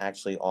is not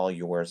actually all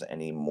yours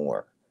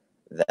anymore,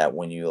 that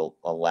when you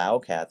allow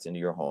cats into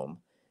your home,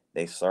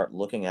 they start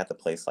looking at the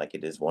place like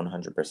it is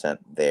 100%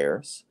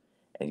 theirs,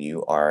 and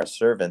you are a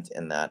servant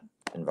in that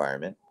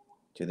environment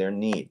to their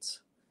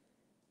needs.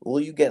 Will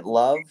you get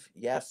love?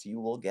 Yes, you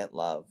will get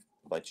love,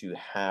 but you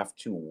have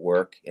to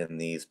work in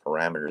these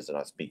parameters that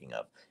I'm speaking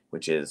of,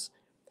 which is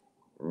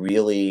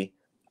really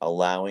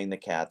allowing the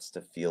cats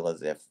to feel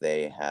as if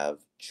they have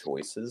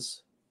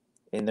choices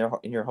in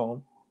your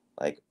home.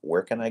 Like,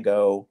 where can I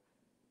go?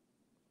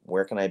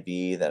 where can I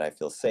be that I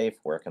feel safe?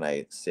 Where can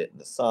I sit in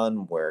the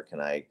sun? Where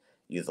can I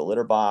use a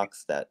litter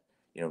box that,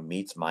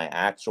 meets my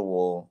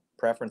actual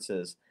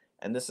preferences?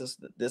 And this is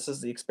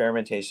the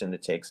experimentation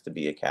it takes to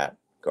be a cat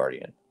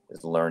guardian,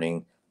 is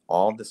learning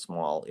all the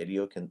small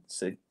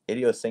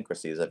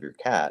idiosyncrasies of your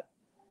cat,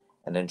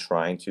 and then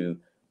trying to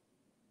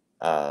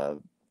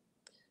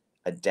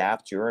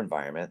adapt your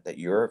environment that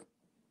you're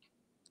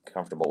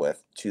comfortable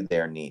with to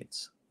their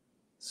needs.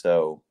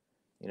 So,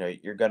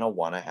 you're going to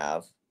want to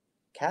have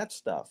cat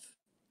stuff,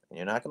 and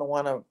you're not going to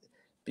want to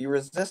be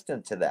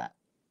resistant to that,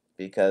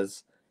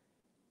 because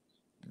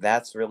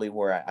that's really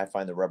where I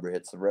find the rubber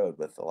hits the road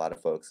with a lot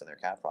of folks and their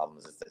cat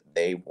problems, is that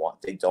they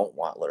don't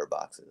want litter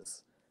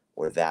boxes,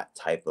 or that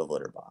type of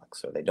litter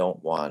box, or they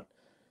don't want,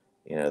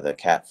 the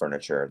cat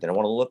furniture. They don't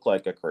want to look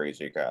like a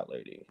crazy cat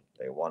lady.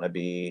 They want to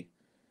be,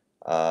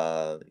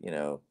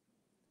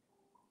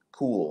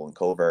 cool and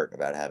covert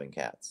about having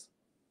cats.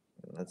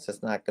 And that's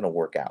just not going to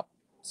work out.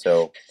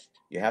 So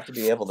you have to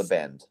be able to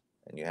bend,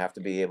 and you have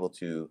to be able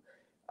to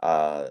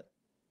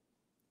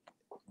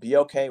be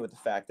okay with the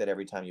fact that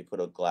every time you put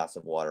a glass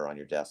of water on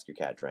your desk, your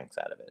cat drinks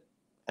out of it,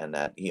 and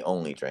that he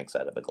only drinks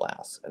out of a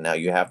glass. And now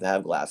you have to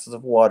have glasses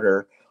of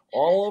water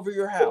all over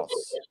your house.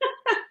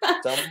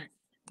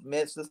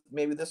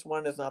 Maybe this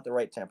one is not the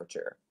right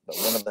temperature, but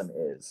one of them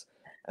is.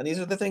 And these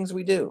are the things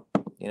we do.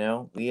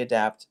 We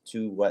adapt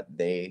to what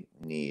they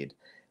need,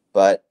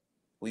 but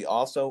we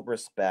also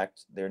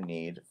respect their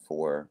need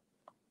for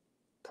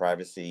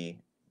privacy,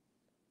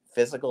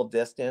 physical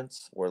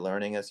distance. We're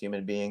learning as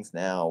human beings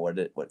now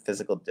what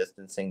physical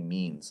distancing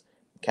means.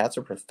 Cats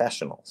are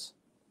professionals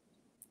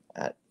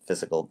at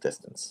physical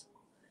distance.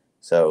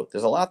 So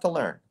there's a lot to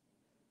learn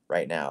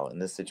right now in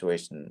this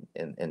situation,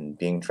 in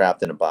being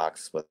trapped in a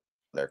box with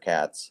their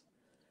cats.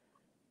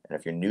 And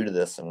if you're new to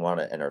this and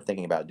are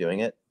thinking about doing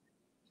it,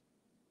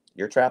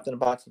 you're trapped in a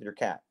box with your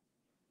cat.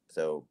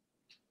 So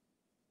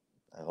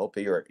I hope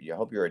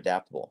you're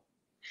adaptable.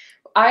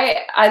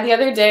 I the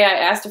other day I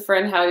asked a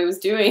friend how he was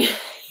doing,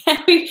 and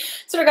we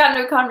sort of got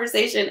into a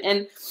conversation.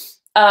 And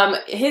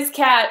his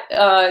cat,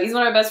 he's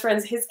one of my best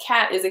friends. His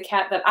cat is a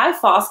cat that I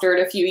fostered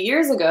a few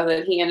years ago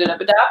that he ended up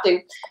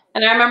adopting.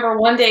 And I remember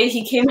one day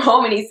he came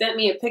home and he sent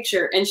me a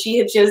picture, and she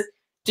had just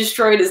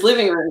destroyed his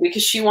living room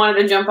because she wanted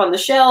to jump on the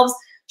shelves.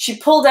 She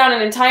pulled down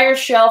an entire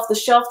shelf. The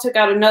shelf took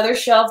out another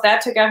shelf.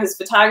 That took out his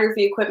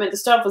photography equipment. The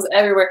stuff was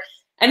everywhere.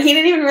 And he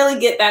didn't even really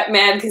get that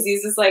mad because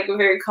he's just like a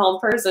very calm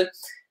person.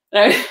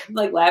 And I'm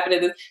like laughing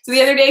at this. So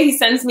the other day he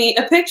sends me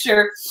a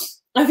picture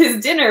of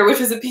his dinner, which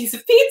was a piece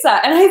of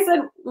pizza. And I said,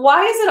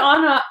 why is it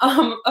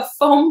on a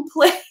foam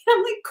plate?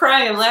 I'm like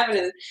crying, I'm laughing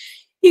at it.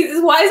 He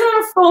says, why is it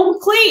on a foam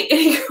plate? And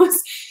he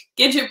goes,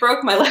 Gidget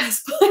broke my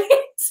last plate.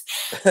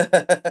 And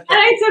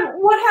I said,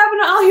 what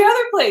happened to all your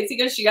other plates? He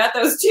goes, she got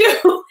those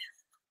too.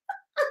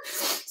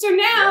 So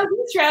now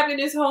he's trapped in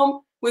his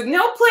home with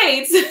no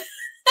plates.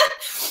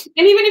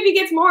 And even if he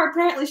gets more,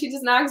 apparently she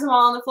just knocks them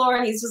all on the floor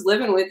and he's just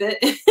living with it.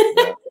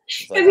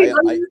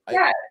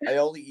 Like, I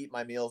only eat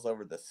my meals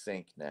over the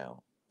sink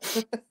now.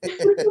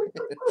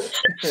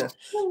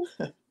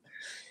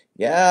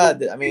 Yeah,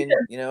 I mean,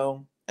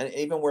 and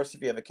even worse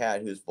if you have a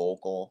cat who's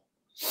vocal.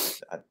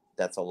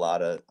 That's a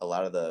lot of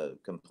the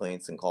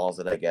complaints and calls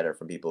that I get are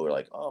from people who are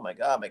like, oh my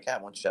God, my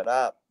cat won't shut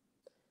up.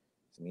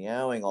 He's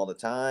meowing all the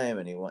time.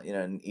 And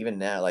and even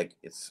now, like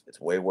it's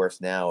way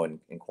worse now in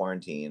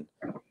quarantine.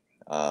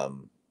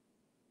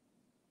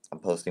 I'm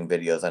posting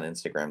videos on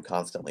Instagram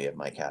constantly of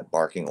my cat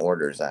barking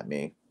orders at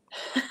me.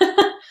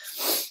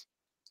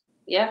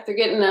 Yeah, they're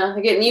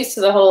getting used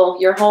to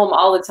your home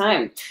all the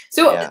time.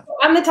 So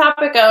on the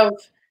topic of,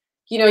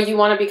 you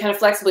want to be kind of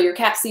flexible. Your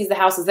cat sees the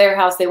house as their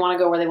house. They want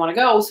to go where they want to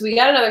go. So we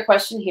got another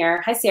question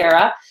here. Hi,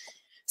 Sarah.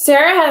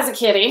 Sarah has a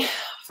kitty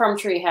from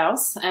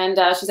Treehouse, and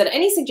she said,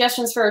 any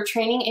suggestions for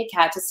training a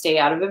cat to stay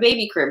out of a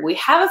baby crib? We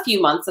have a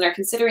few months and are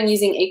considering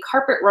using a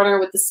carpet runner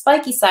with the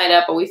spiky side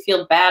up, but we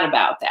feel bad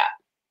about that.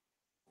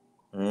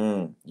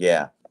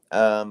 Yeah.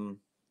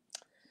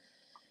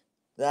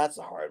 That's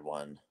a hard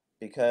one,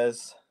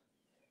 because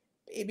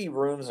baby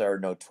rooms are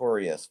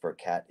notorious for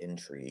cat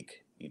intrigue.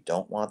 You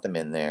don't want them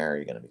in there.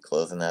 You're going to be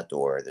closing that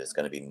door. There's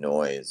going to be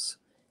noise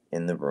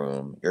in the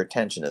room. Your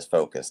attention is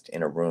focused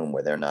in a room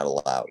where they're not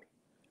allowed,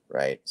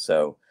 right?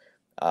 So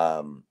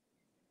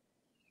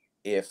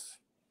if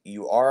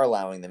you are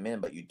allowing them in,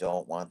 but you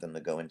don't want them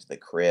to go into the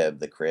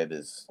crib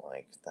is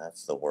like,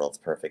 that's the world's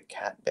perfect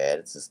cat bed.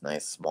 It's this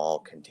nice, small,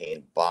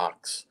 contained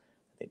box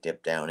they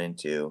dip down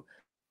into.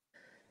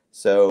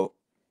 So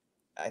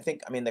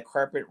the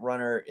carpet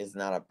runner is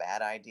not a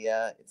bad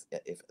idea.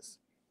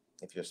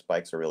 If your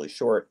spikes are really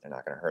short, they're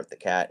not going to hurt the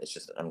cat. It's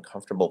just an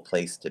uncomfortable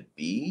place to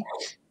be.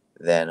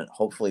 Then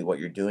hopefully what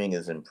you're doing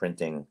is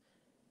imprinting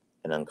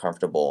an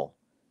uncomfortable,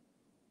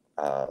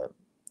 I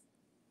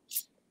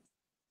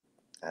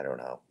don't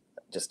know,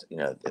 just,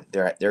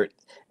 they're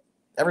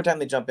every time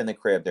they jump in the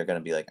crib, they're going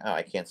to be like, oh,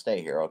 I can't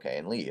stay here. Okay.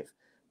 And leave.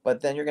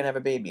 But then you're going to have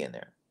a baby in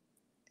there,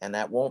 and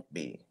that won't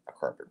be a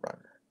carpet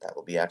runner. That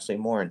will be actually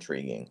more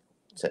intriguing,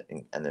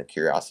 and the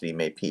curiosity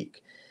may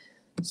peak.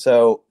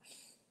 So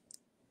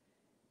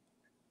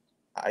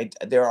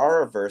there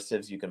are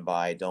aversives you can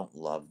buy. I don't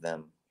love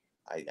them.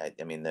 I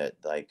mean,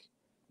 the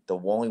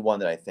only one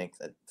that I think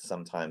that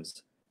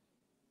sometimes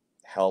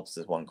helps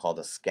is one called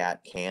a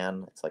scat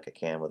can. It's like a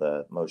can with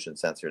a motion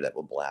sensor that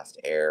will blast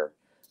air.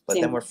 But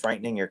then we're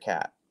frightening your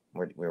cat.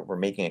 We're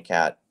making a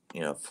cat,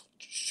 you know,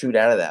 shoot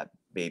out of that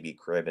baby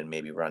crib and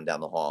maybe run down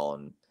the hall,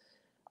 and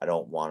I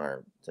don't want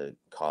her to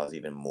cause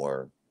even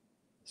more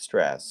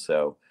stress.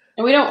 So,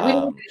 and we don't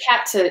want the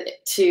cat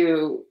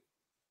to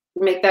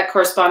make that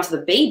correspond to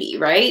the baby,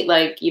 right?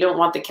 Like, you don't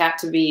want the cat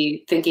to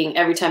be thinking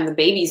every time the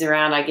baby's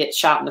around, I get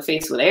shot in the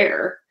face with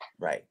air.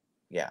 Right.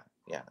 Yeah.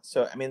 Yeah.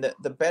 So, I mean,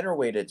 the better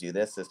way to do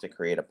this is to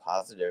create a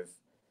positive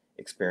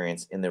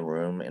experience in the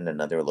room in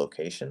another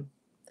location.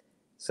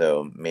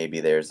 So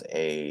maybe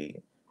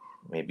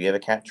maybe you have a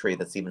cat tree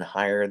that's even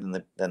higher than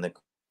the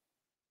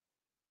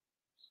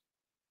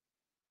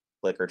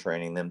clicker,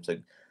 training them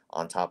to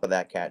on top of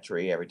that cat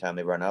tree. Every time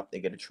they run up, they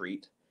get a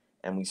treat.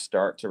 And we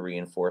start to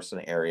reinforce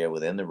an area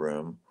within the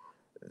room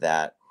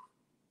that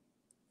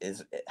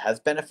has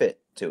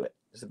benefit to it.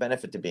 There's a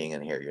benefit to being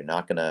in here. You're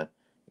not going to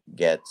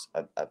get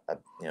you're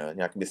not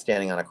going to be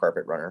standing on a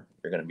carpet runner.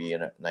 You're going to be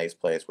in a nice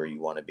place where you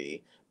want to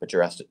be, but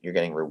you're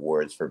getting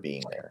rewards for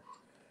being there.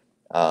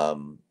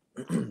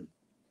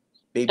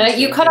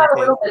 You cut out a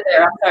little bit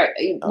there. I'm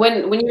sorry.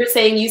 When you were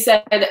saying, you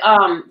said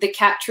the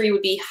cat tree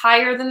would be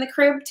higher than the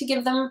crib to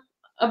give them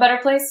a better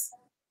place?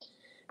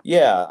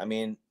 Yeah, I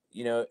mean,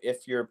 you know,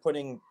 if you're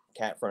putting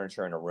cat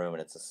furniture in a room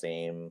and it's the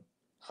same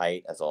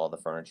height as all the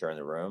furniture in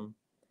the room,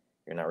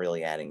 you're not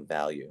really adding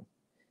value.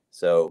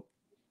 So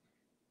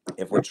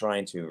if we're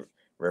trying to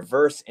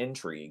reverse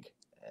intrigue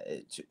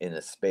in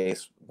a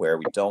space where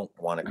we don't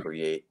want to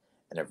create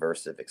an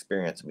aversive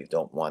experience and we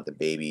don't want the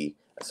baby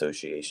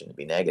association to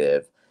be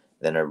negative,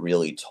 then a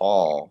really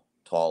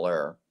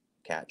taller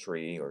cat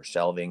tree or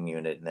shelving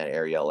unit in that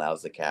area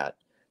allows the cat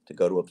to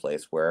go to a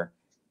place where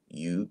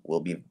you will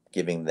be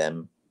giving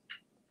them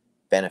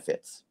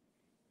benefits,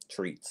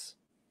 treats,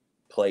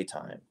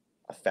 playtime,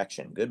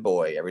 affection, good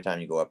boy every time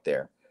you go up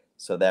there,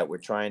 so that we're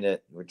trying to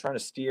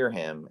steer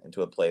him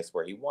into a place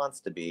where he wants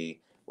to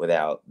be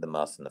without the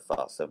muss and the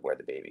fuss of where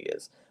the baby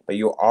is. But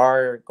you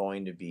are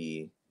going to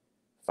be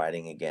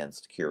fighting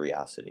against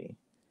curiosity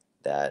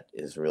that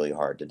is really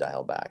hard to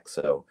dial back.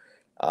 So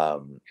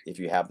if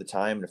you have the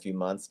time in a few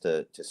months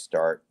to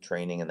start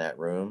training in that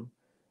room,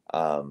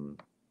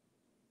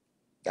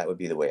 that would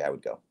be the way I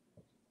would go.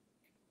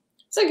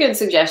 It's a good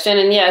suggestion.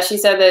 And yeah, she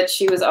said that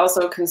she was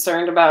also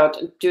concerned about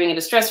doing it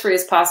as stress-free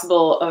as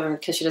possible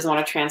because she doesn't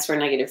want to transfer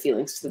negative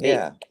feelings to the baby.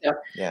 Yeah. So,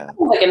 yeah.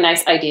 Like a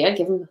nice idea.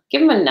 Give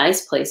him a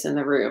nice place in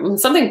the room.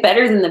 Something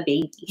better than the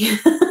baby.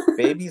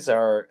 Babies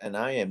are, and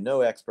I am no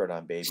expert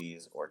on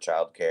babies or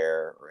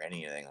childcare or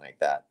anything like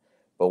that.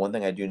 But one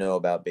thing I do know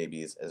about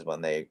babies is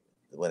when they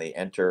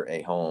enter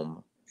a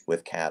home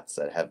with cats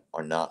that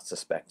are not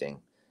suspecting,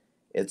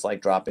 it's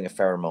like dropping a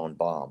pheromone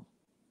bomb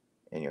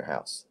in your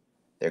house.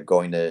 They're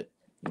going to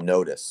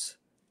notice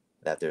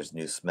that there's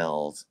new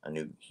smells, a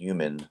new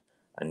human,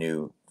 a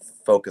new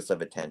focus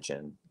of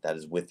attention that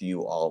is with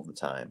you all the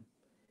time.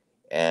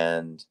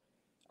 And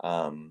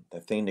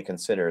the thing to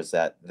consider is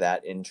that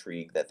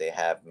intrigue that they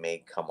have may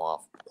come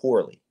off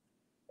poorly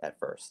at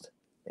first.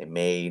 They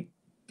may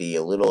be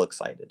a little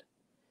excited.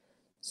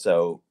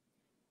 So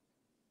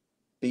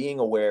being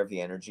aware of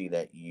the energy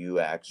that you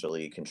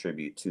actually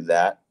contribute to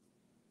that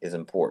is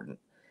important.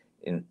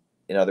 In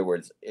other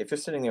words, if you're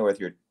sitting there with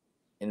your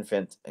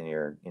infant and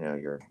you're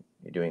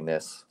doing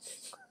this,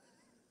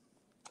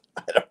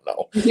 I don't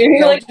know.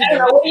 You're like, I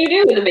don't know what you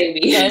do with the baby.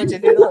 You know what you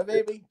do to a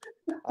baby?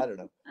 I don't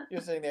know. You're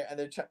sitting there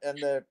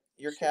and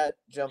your cat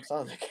jumps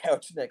on the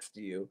couch next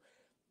to you.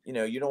 You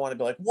know, you don't want to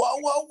be like, whoa,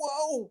 whoa,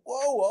 whoa,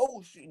 whoa,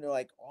 whoa. You know,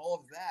 like all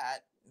of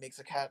that makes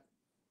a cat,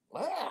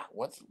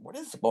 what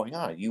is going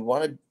on? You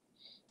want to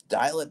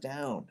dial it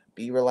down,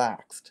 be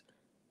relaxed,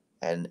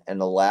 and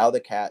allow the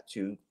cat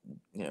to,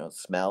 you know,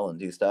 smell and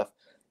do stuff.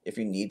 If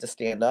you need to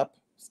stand up,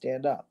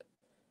 stand up.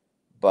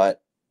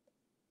 But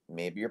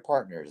maybe your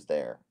partner is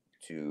there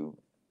to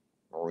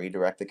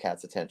redirect the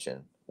cat's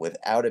attention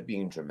without it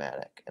being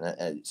dramatic.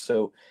 And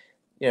so,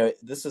 you know,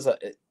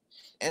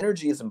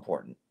 energy is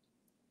important.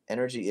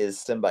 Energy is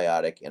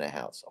symbiotic in a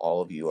house.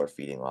 All of you are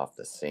feeding off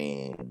the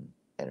same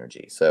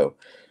energy. So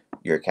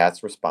your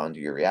cats respond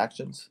to your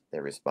reactions. They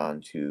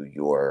respond to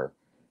your,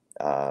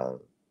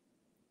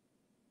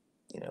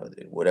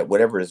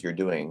 whatever it is you're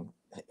doing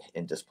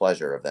in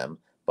displeasure of them.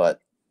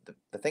 But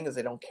the thing is,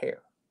 they don't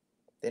care.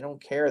 They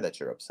don't care that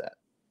you're upset.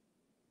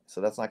 So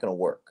that's not going to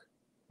work.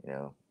 You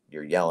know,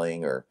 you're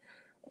yelling or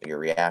your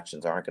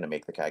reactions aren't going to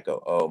make the cat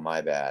go, oh,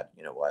 my bad.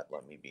 You know what?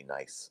 Let me be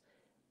nice.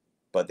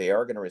 But they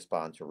are going to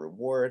respond to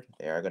reward.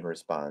 They are going to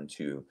respond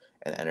to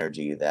an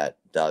energy that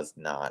does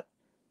not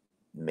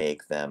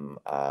make them,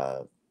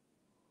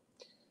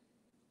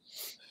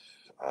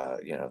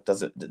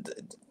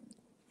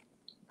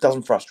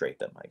 doesn't frustrate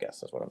them, I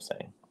guess is what I'm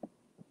saying.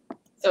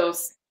 So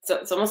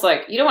it's almost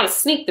like you don't want to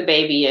sneak the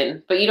baby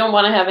in, but you don't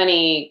want to have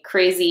any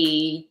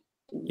crazy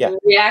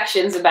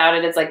reactions about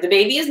it. It's like the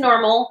baby is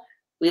normal.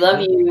 We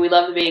love you. We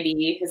love the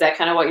baby. Is that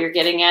kind of what you're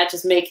getting at?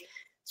 Just make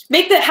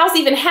the house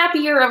even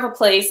happier of a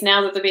place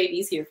now that the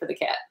baby's here for the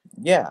cat.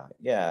 Yeah,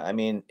 yeah. I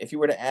mean, if you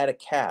were to add a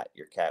cat,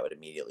 your cat would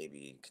immediately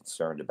be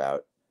concerned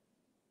about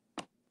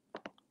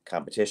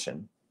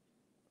competition,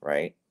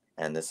 right?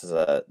 And this is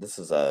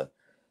a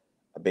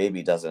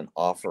baby doesn't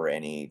offer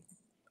any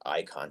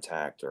eye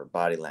contact or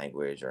body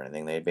language or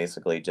anything. They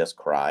basically just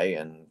cry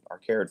and are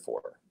cared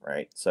for,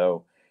 right?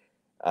 So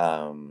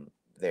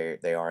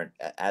they aren't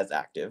as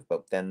active,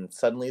 but then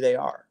suddenly they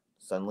are.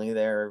 Suddenly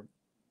they're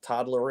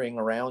toddlering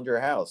around your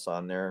house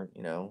on their,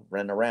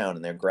 running around,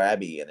 and they're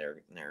grabby, and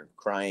they're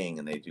crying,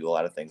 and they do a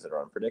lot of things that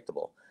are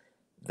unpredictable.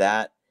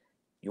 That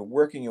you're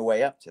working your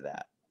way up to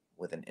that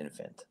with an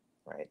infant,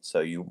 right? So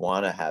you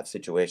want to have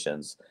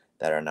situations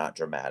that are not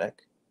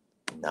dramatic,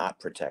 not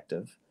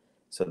protective,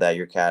 so that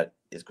your cat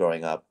is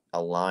growing up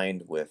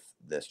aligned with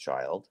this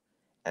child.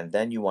 And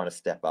then you want to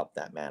step up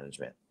that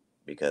management,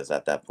 because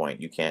at that point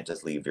you can't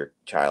just leave your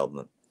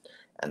child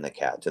and the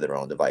cat to their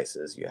own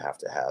devices. You have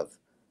to have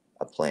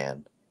a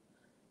plan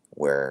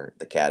where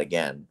the cat,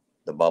 again,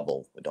 the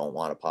bubble, we don't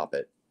want to pop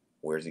it.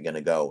 Where's he going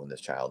to go when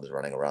this child is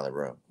running around the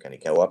room? Can he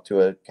go up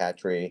to a cat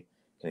tree?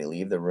 Can he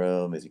leave the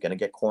room? Is he going to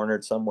get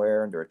cornered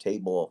somewhere under a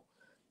table?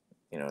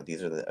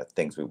 These are the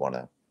things we want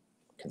to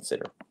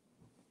consider.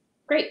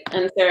 Great.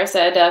 And Sarah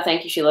said,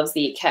 thank you. She loves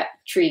the cat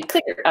tree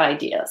clear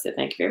idea. So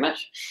thank you very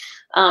much.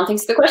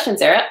 Thanks for the question,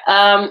 Sarah.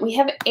 We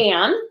have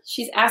Anne.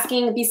 She's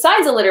asking,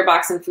 besides a litter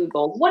box and food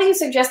bowl, what do you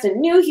suggest a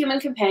new human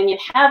companion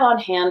have on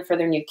hand for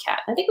their new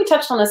cat? I think we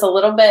touched on this a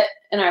little bit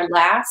in our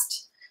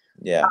last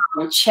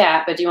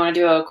chat, but do you want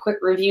to do a quick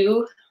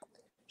review?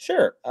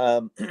 Sure.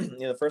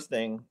 The first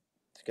thing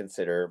to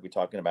consider, we're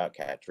talking about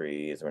cat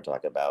trees, and we're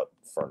talking about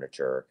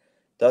furniture.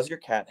 Does your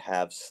cat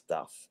have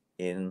stuff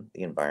in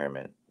the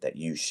environment that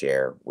you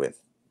share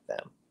with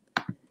them?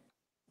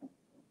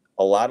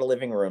 A lot of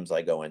living rooms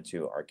I go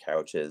into are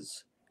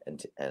couches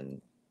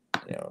and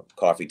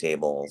coffee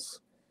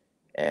tables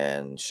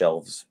and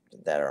shelves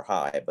that are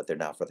high, but they're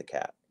not for the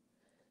cat.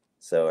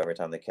 So every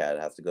time the cat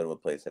has to go to a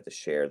place, they have to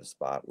share the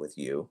spot with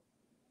you.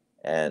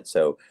 And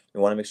so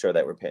we want to make sure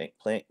that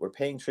we're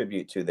paying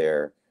tribute to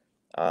their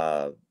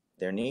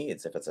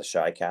needs. If it's a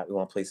shy cat, we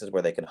want places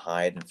where they can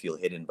hide and feel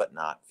hidden, but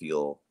not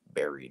feel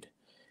buried.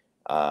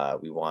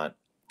 We want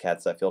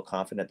cats that feel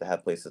confident to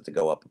have places to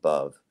go up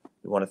above.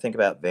 We want to think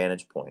about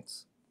vantage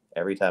points.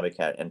 Every time a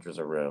cat enters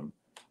a room,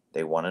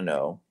 they want to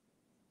know,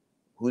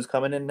 who's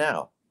coming in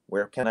now?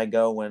 Where can I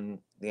go when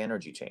the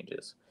energy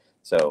changes?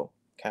 So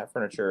cat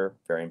furniture,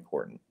 very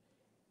important.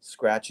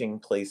 Scratching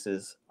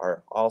places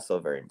are also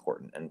very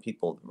important, and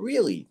people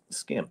really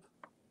skimp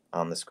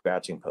on the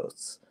scratching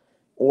posts,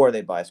 or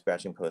they buy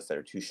scratching posts that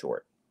are too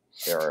short.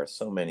 There are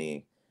so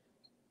many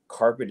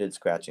carpeted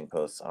scratching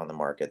posts on the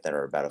market that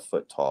are about 1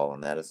 foot tall,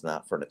 and that is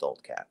not for an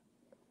adult cat.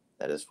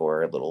 That is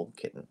for a little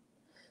kitten.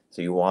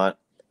 So you want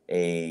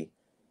a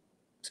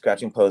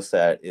scratching post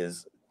that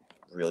is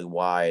really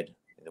wide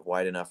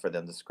enough for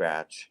them to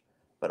scratch,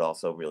 but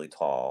also really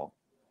tall.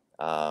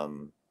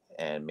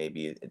 And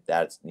maybe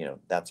that's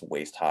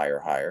waist high or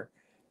higher.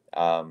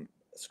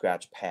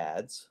 Scratch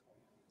pads,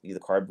 the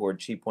cardboard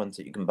cheap ones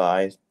that you can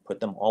buy, put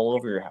them all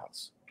over your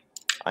house.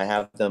 I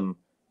have them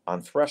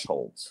on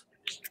thresholds.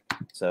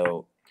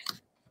 So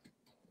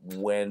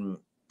when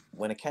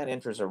a cat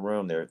enters a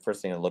room, the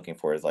first thing they're looking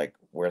for is like,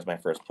 where's my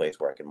first place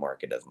where I can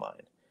mark it as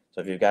mine?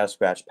 So if you've got a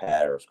scratch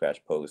pad or a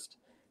scratch post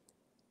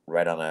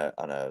right on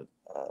a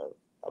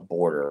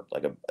border,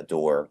 like a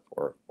door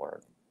or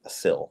a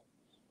sill,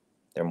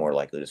 they're more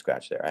likely to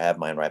scratch there. I have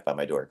mine right by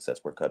my door because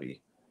that's where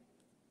Cubby,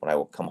 when I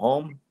will come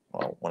home,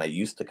 well, when I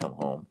used to come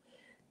home,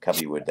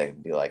 Cubby would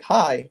then be like,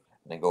 hi, and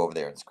then go over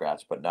there and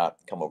scratch, but not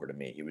come over to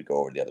me. He would go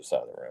over to the other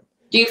side of the room.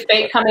 Do you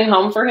fake coming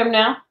home for him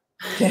now?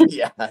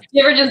 Yeah.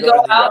 You ever just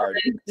go out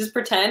and just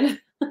pretend?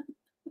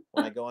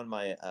 When I go on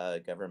my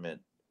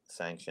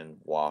government-sanctioned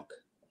walk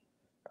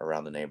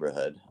around the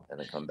neighborhood and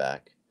then come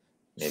back,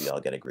 maybe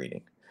I'll get a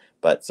greeting.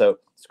 But so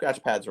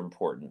scratch pads are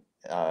important.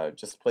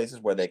 Just places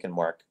where they can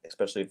mark,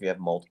 especially if you have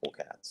multiple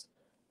cats.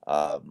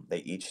 They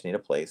each need a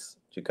place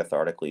to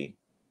cathartically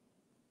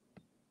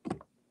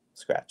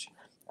scratch.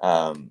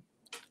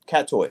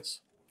 Cat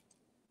toys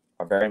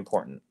are very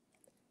important.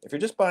 If you're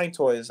just buying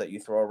toys that you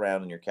throw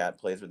around and your cat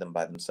plays with them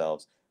by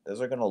themselves, those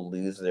are going to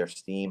lose their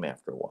steam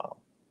after a while.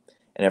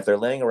 And if they're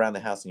laying around the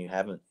house and you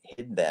haven't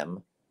hid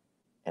them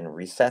and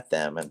reset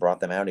them and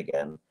brought them out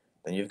again,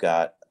 then you've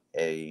got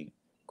a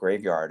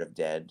graveyard of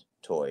dead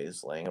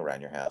toys laying around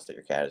your house that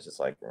your cat is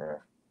just like,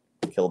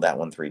 killed that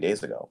one 3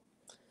 days ago.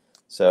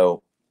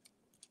 So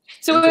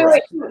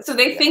wait. So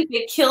they think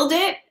they killed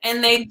it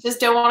and they just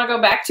don't want to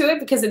go back to it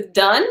because it's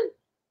done?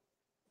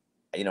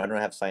 I don't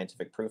have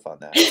scientific proof on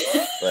that,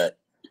 but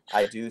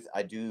I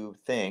do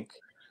think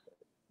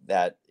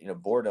that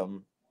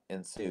boredom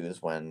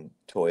ensues when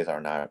toys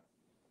are not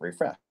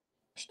refreshed.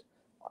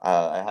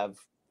 I have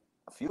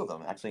a few of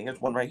them. Actually, here's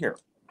one right here.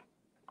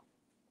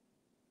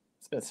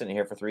 It's been sitting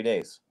here for 3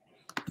 days.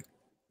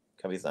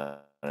 Cubby's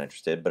not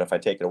interested, but if I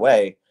take it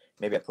away,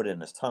 maybe I put it in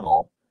this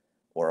tunnel,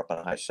 or up on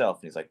a high shelf.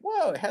 And he's like,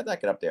 whoa, how'd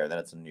that get up there? Then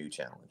it's a new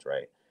challenge,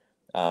 right?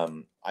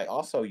 I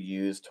also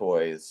use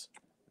toys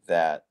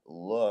that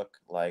look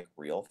like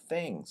real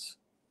things.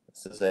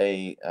 This is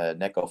a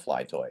Neko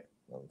fly toy.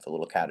 It's a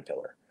little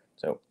caterpillar.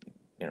 So,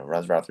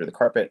 runs around through the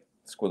carpet,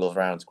 squiggles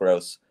around, it's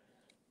gross.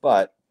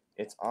 But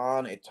it's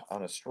on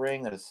a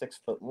string that is 6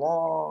 foot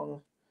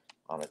long,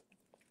 on a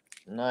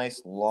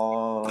nice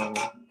long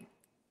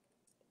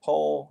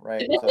pole, right?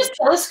 Did it just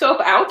telescope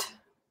out?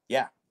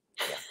 Yeah.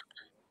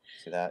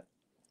 See that?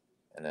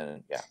 And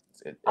then, yeah.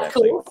 It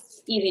actually, cool.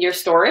 Easier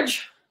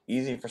storage.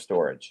 Easy for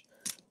storage.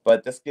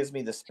 But this gives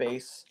me the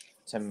space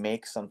to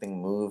make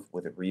something move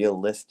with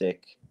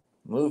realistic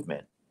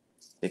movement,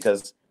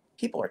 because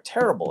people are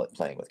terrible at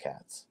playing with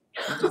cats.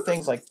 You do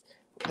things like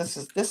this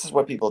is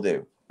what people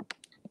do.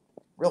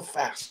 Real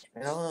fast,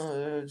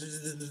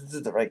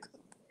 like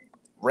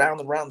round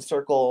and round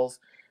circles.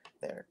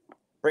 There.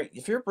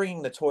 If you're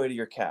bringing the toy to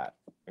your cat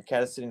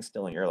is sitting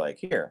still, and you're like,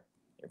 here,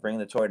 you're bringing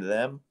the toy to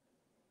them.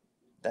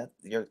 That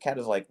your cat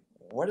is like,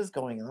 what is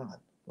going on?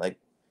 Like,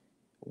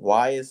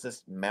 why is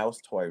this mouse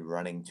toy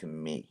running to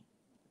me?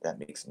 That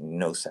makes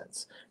no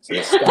sense. So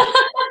they stop.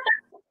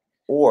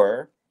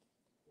 Or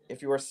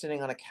if you are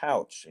sitting on a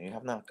couch and you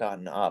have not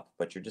gotten up,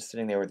 but you're just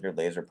sitting there with your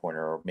laser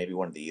pointer, or maybe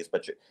one of these,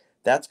 but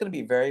that's going to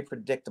be very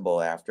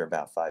predictable after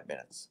about 5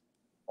 minutes.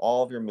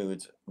 All of your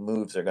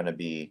moves are going to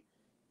be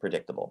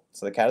predictable.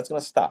 So the cat is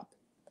going to stop.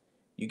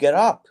 You get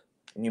up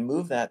and you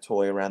move that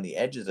toy around the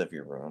edges of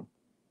your room,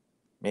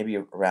 maybe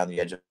around the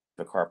edge of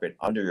the carpet,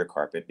 under your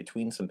carpet,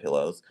 between some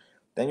pillows.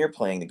 Then you're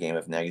playing the game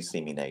of now you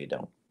see me, now you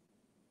don't.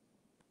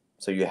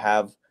 So you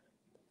have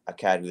a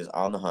cat who's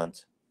on the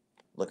hunt,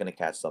 looking to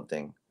catch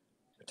something,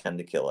 pretend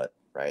to kill it,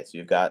 right? So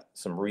you've got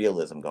some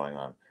realism going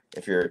on.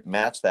 If you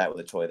match that with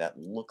a toy that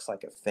looks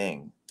like a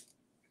thing,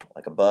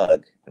 like a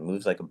bug, and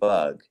moves like a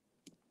bug,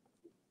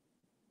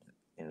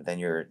 and then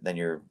you're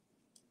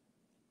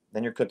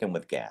cooking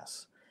with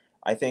gas.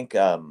 I think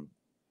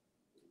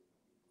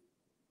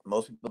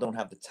most people don't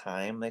have the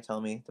time, they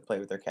tell me, to play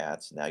with their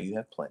cats. Now you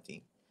have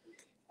plenty.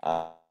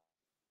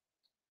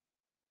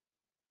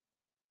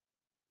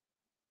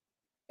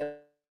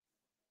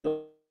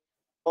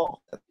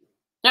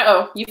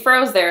 Uh-oh, you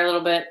froze there a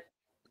little bit.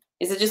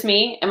 Is it just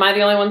me? Am I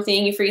the only one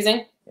seeing you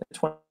freezing?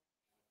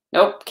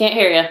 Nope, can't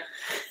hear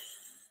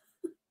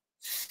you.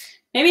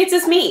 Maybe it's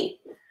just me.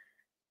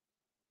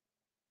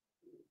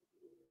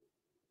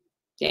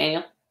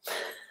 Daniel.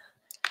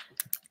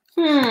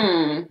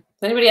 Does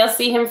anybody else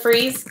see him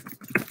freeze?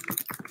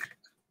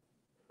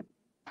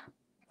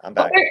 I'm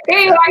back. Oh, there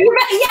you are. You're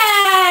back.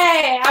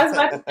 Yay! I was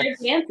about to start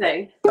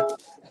dancing.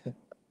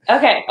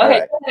 Okay.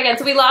 Right. Again,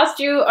 so we lost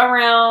you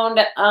around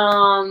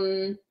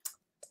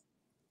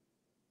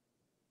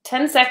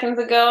 10 seconds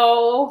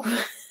ago.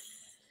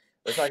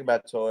 We're talking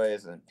about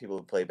toys and people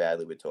who play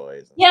badly with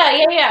toys.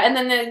 Yeah. And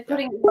then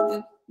putting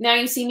now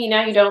you see me,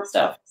 now you don't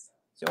stuff. So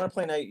you want to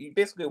play now. You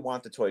basically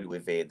want the toy to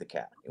evade the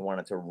cat. You want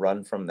it to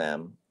run from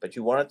them, but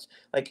you want it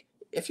like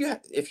if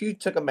you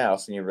took a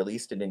mouse and you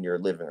released it in your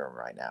living room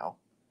right now,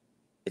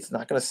 it's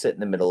not going to sit in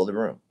the middle of the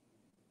room,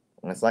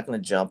 and it's not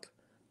going to jump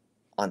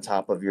on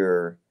top of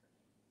your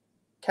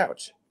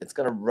couch. It's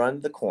going to run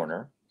the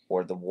corner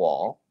or the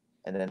wall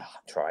and then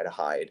try to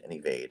hide and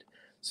evade.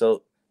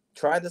 So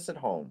try this at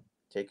home.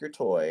 Take your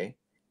toy,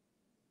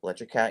 let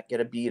your cat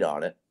get a bead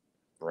on it,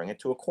 bring it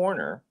to a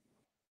corner,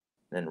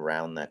 and then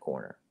round that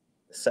corner.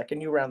 The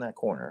second you round that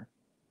corner,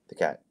 the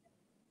cat,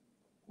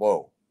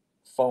 whoa,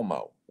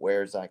 FOMO,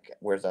 where's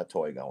that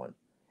toy going?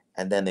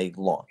 And then they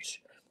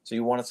launch. So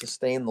you want to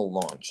sustain the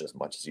launch as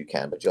much as you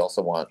can, but you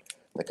also want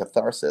the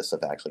catharsis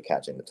of actually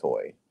catching the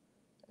toy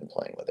and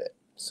playing with it.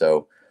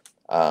 So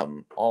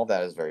all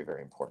that is very,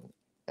 very important.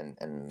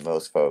 And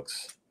most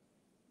folks,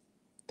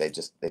 they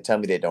tell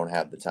me they don't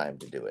have the time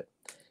to do it.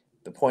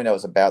 The point I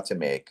was about to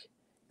make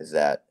is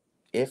that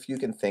if you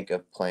can think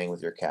of playing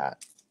with your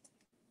cat,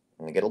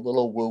 I'm going to get a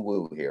little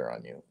woo-woo here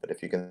on you, but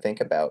if you can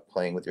think about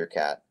playing with your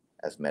cat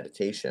as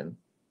meditation,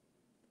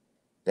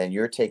 then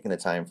you're taking the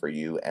time for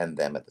you and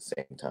them at the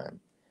same time.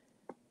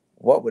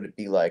 What would it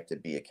be like to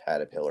be a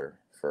caterpillar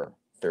for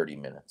 30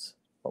 minutes?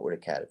 What would a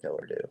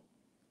caterpillar do?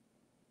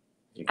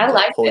 You can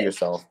pull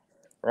yourself,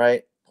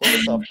 right? Pull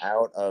yourself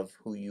out of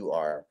who you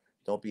are.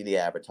 Don't be the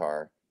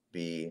avatar.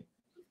 Be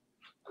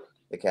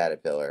the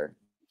caterpillar.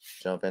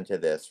 Jump into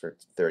this for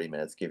 30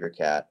 minutes. Give your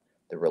cat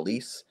the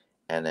release,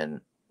 and then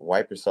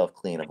wipe yourself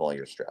clean of all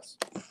your stress.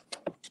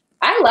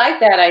 I like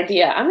that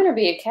idea. I'm going to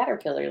be a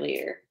caterpillar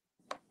leader.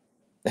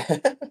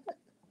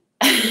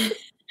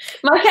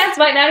 My cats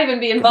might not even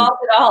be involved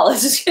at all.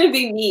 It's just going to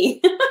be me.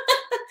 Be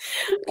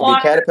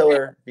a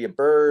caterpillar, be a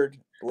bird,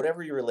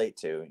 whatever you relate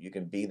to. You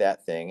can be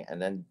that thing,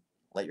 and then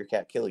let your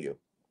cat kill you.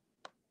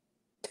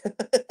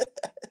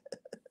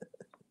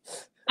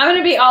 I'm going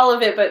to be all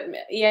of it, but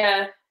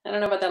yeah, I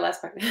don't know about that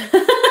last part.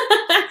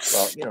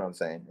 Well, you know what I'm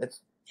saying.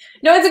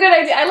 No, it's a good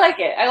idea. I like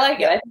it.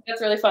 I think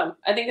that's really fun.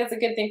 I think that's a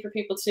good thing for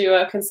people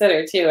to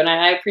consider too. And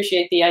I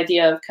appreciate the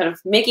idea of kind of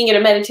making it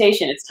a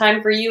meditation. It's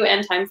time for you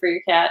and time for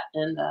your cat,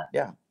 and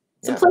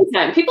some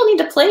playtime. People need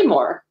to play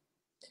more.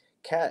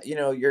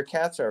 your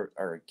cats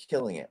are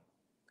killing it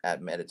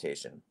at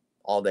meditation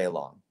all day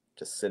long,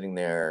 just sitting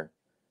there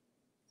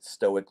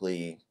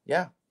stoically,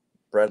 yeah,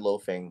 bread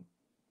loafing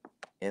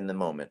in the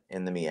moment,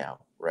 in the meow,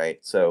 right?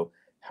 So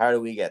how do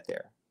we get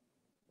there?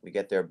 We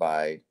get there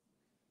by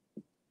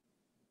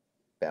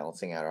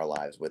balancing out our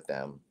lives with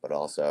them, but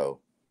also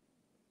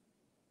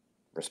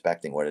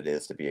respecting what it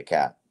is to be a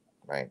cat,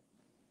 right?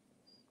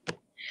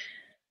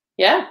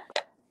 Yeah,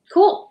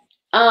 cool.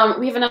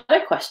 We have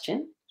another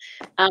question.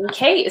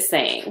 Kay is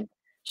saying,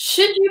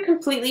 should you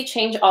completely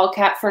change all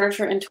cat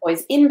furniture and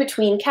toys in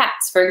between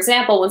cats? For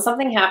example, when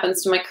something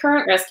happens to my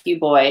current rescue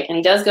boy and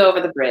he does go over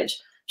the bridge,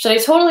 should I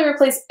totally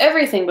replace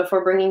everything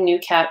before bringing new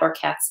cat or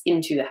cats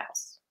into the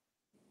house?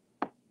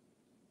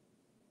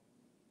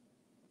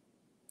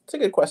 It's a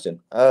good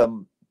question.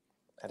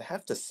 I'd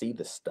have to see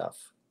the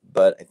stuff,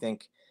 but I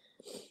think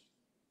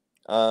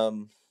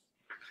let's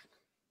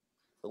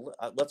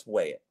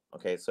weigh it.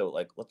 Okay, so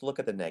like let's look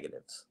at the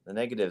negatives. The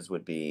negatives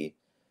would be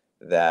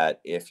that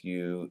if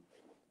you,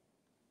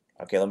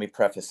 okay, let me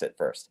preface it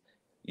first.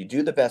 You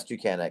do the best you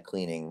can at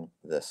cleaning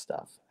this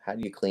stuff. How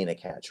do you clean a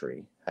cat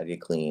tree? How do you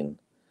clean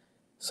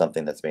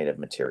something that's made of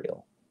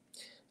material?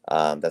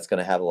 That's going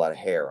to have a lot of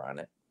hair on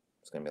it.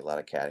 It's going to be a lot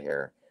of cat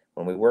hair.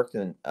 When I worked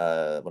in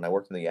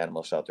the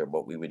animal shelter,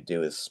 what we would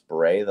do is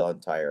spray the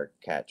entire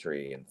cat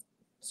tree and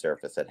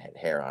surface that had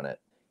hair on it,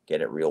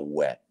 get it real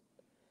wet,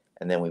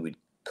 and then we would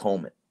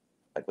comb it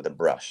like with a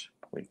brush.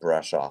 We'd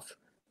brush off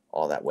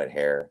all that wet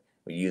hair.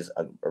 We use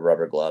a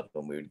rubber glove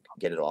and we would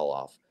get it all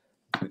off.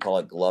 We call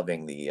it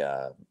gloving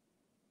the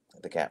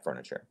cat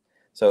furniture.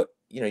 So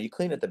you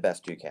clean it the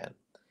best you can.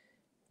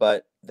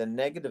 But the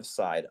negative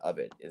side of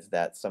it is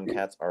that some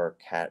cats are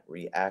cat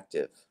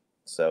reactive.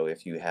 So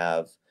if you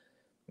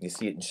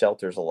see it in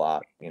shelters a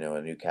lot,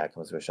 a new cat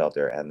comes to a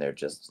shelter and they're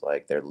just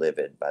like, they're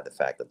livid by the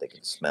fact that they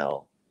can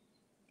smell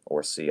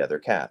or see other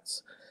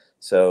cats.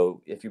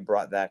 So if you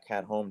brought that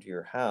cat home to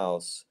your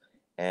house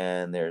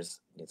and there's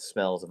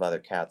smells of other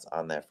cats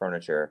on that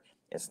furniture,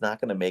 it's not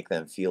going to make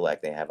them feel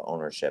like they have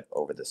ownership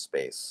over the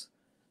space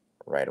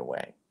right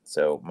away.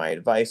 So my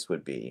advice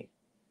would be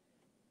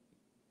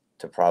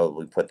to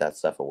probably put that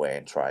stuff away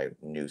and try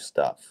new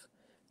stuff,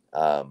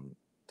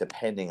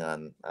 depending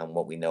on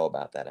what we know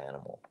about that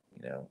animal.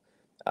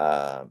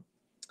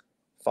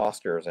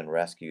 Fosters and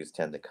rescues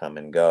tend to come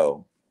and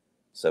go,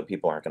 so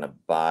people aren't going to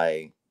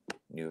buy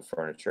new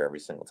furniture every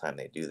single time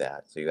they do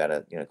that. So you got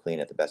to clean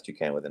it the best you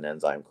can with an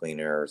enzyme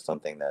cleaner or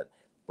something that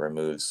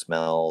removes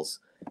smells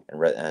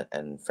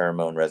and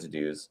pheromone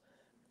residues,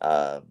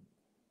 and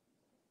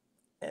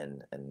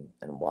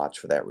watch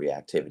for that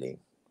reactivity.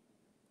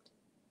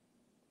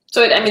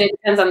 So it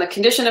depends on the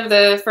condition of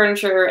the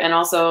furniture and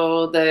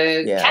also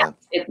the cat,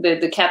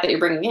 the cat that you're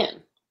bringing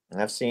in.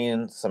 I've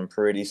seen some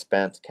pretty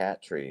spent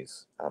cat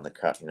trees on the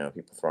cut.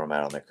 People throw them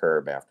out on the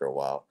curb after a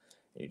while.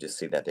 You just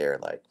see that there's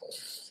like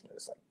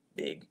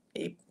big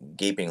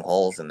gaping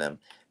holes in them.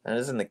 And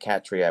this isn't the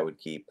cat tree I would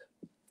keep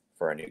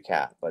for a new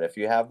cat. But if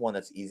you have one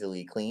that's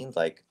easily cleaned,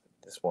 like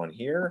this one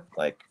here,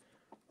 like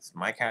it's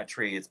my cat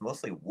tree, it's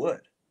mostly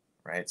wood,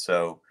 right?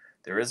 So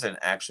there isn't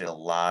actually a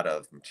lot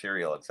of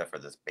material except for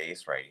this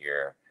base right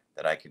here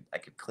that I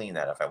could clean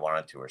that if I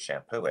wanted to, or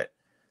shampoo it.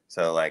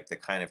 So like the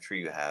kind of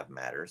tree you have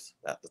matters.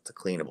 That's a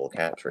cleanable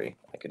cat tree.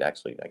 I could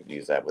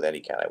use that with any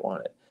cat I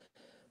wanted.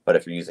 But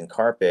if you're using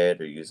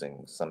carpet or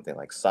using something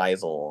like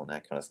sisal and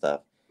that kind of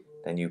stuff,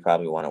 then you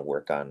probably want to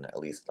work on at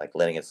least like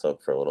letting it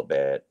soak for a little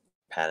bit,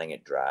 patting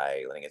it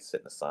dry, letting it sit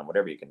in the sun,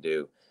 whatever you can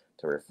do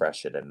to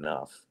refresh it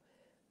enough.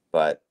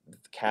 But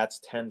cats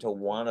tend to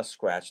want to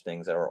scratch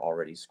things that are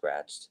already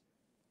scratched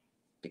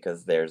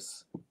because they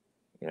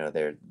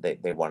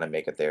want to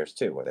make it theirs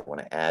too, or they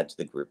want to add to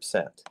the group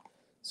scent.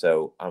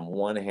 So on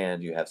one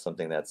hand, you have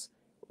something that's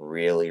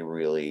really,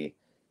 really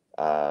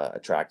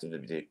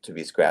attractive to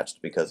be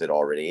scratched because it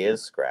already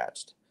is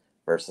scratched,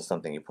 versus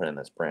something you put in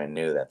that's brand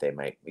new that they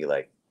might be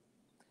like,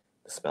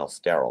 it smells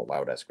sterile, why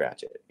would I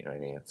scratch it? You know what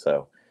I mean?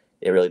 So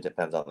it really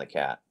depends on the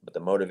cat. But the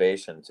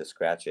motivation to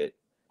scratch it,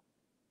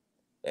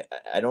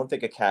 I don't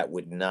think a cat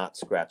would not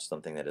scratch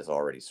something that is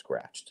already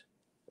scratched.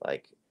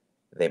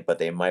 But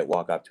they might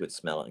walk up to it,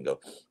 smell it, and go,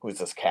 "Who's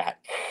this cat?"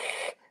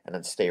 And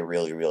then stay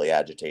really, really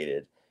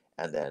agitated,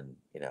 and then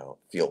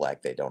feel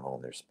like they don't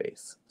own their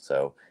space.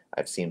 So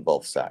I've seen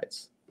both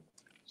sides.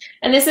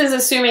 And this is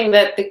assuming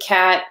that the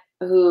cat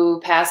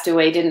who passed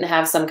away didn't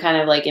have some kind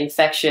of like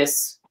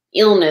infectious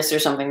illness or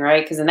something,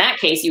 right? Because in that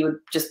case, you would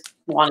just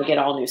want to get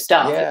all new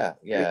stuff. Yeah.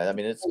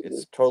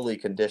 It's totally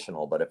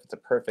conditional. But if it's a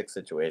perfect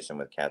situation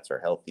with cats are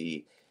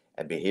healthy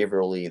and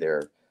behaviorally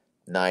they're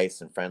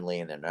nice and friendly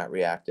and they're not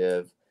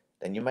reactive,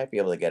 then you might be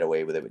able to get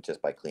away with it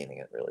just by cleaning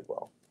it really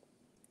well.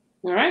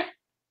 All right.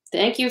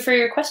 Thank you for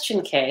your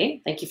question,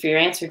 Kay. Thank you for your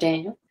answer,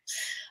 Daniel.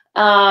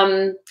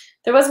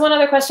 There was one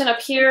other question up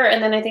here,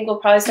 and then I think we'll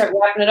probably start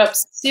wrapping it up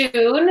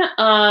soon.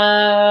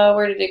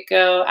 Where did it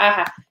go?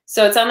 Aha.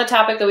 So it's on the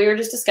topic that we were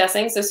just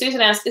discussing. So Susan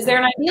asked, is there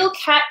an ideal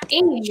cat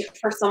age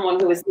for someone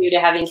who is new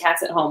to having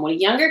cats at home? Would a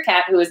younger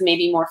cat who is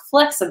maybe more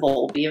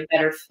flexible be a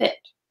better fit?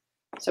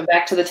 So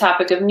back to the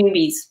topic of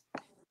newbies.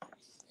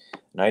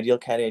 An ideal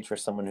cat age for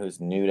someone who's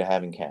new to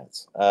having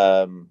cats.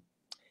 Yeah,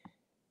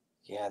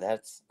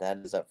 that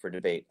is up for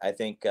debate. I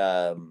think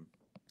my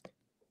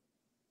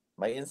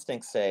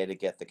instincts say to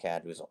get the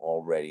cat who's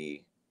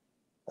already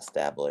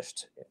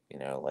established,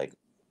 like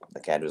the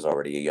cat who's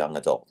already a young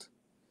adult.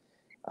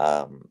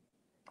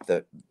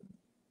 The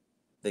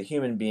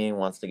human being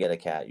wants to get a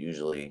cat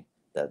usually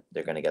that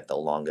they're going to get the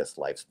longest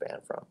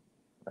lifespan from,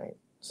 right?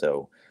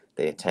 So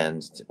they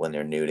tend to, when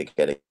they're new, to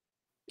get a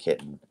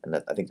kitten,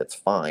 and I think that's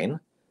fine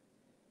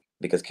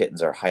because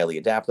kittens are highly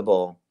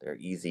adaptable. They're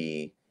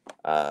easy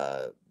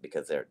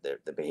because the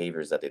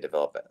behaviors that they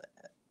develop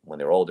when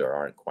they're older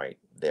aren't quite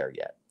there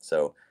yet.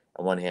 So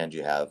on one hand,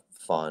 you have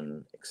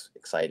fun,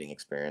 exciting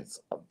experience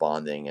of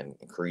bonding and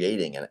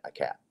creating a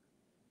cat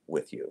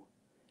with you.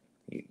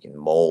 You can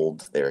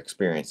mold their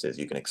experiences.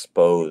 You can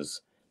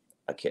expose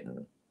a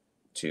kitten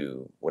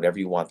to whatever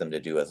you want them to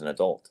do as an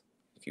adult.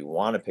 If you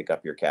want to pick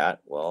up your cat,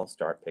 well,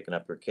 start picking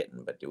up your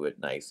kitten, but do it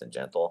nice and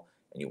gentle,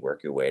 and you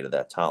work your way to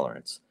that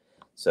tolerance.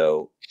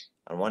 So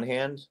on one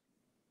hand,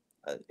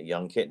 a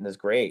young kitten is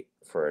great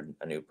for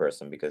a new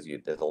person because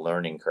there's a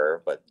learning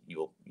curve, but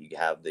you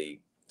have the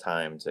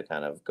time to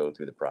kind of go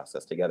through the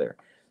process together.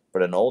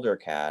 But an older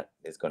cat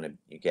is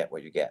you get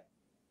what you get.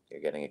 You're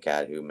getting a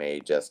cat who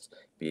may just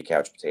be a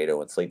couch potato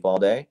and sleep all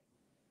day,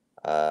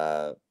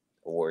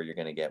 or you're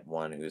going to get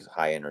one who's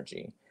high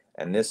energy.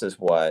 And this is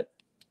what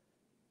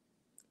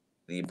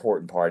the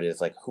important part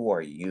is, like, who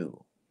are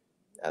you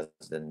as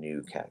the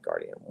new cat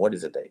guardian? What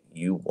is it that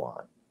you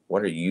want?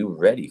 What are you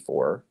ready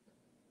for?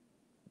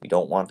 You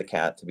don't want the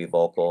cat to be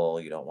vocal.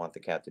 You don't want the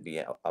cat to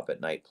be up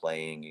at night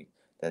playing.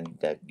 Then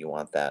you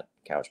want that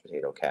couch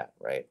potato cat,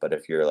 right? But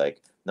if you're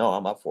like, no,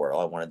 I'm up for it.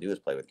 All I want to do is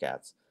play with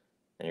cats.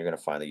 And you're going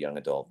to find a young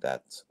adult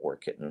or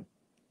kitten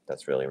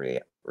that's really, really,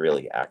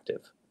 really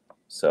active.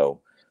 So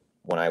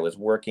when I was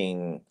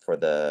working for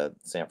the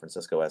San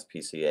Francisco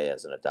SPCA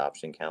as an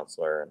adoption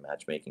counselor and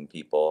matchmaking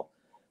people,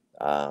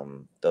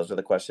 those are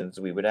the questions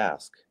we would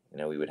ask.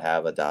 We would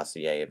have a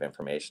dossier of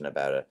information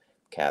about a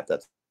cat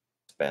that's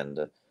spent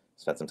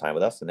some time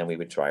with us, and then we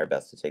would try our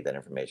best to take that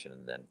information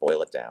and then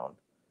boil it down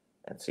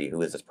and see,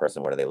 who is this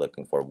person? What are they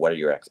looking for? What are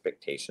your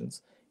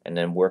expectations? And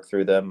then work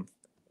through them,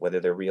 whether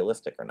they're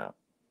realistic or not.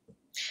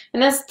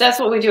 And that's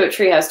what we do at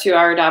Treehouse too.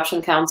 Our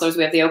adoption counselors,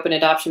 we have the open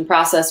adoption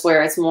process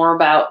where it's more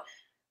about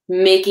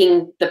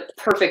making the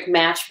perfect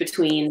match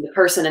between the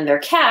person and their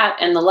cat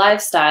and the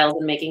lifestyle,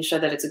 and making sure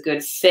that it's a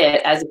good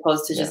fit, as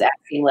opposed to just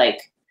asking,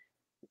 like,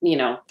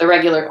 the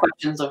regular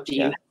questions of, do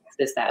you have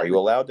this, that? Are you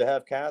allowed to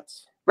have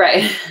cats?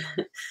 Right.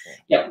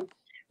 Yeah.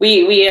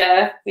 We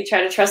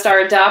try to trust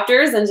our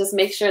adopters and just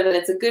make sure that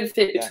it's a good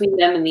fit between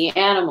them and the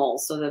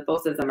animals, so that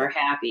both of them are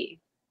happy.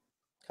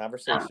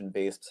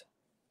 Conversation-based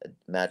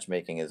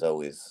matchmaking is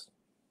always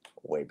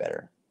way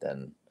better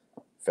than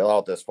fill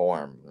out this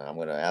form. I'm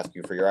going to ask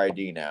you for your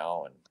ID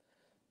now,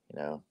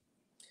 and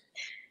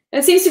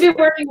it seems to be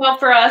working well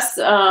for us.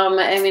 I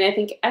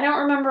don't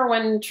remember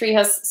when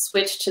Treehouse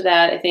switched to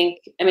that.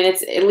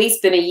 It's at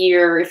least been a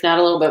year, if not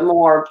a little bit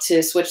more,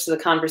 to switch to the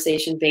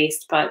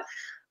conversation-based. But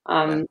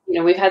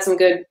we've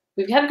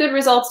had good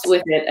results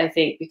with it, I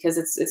think, because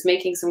it's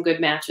making some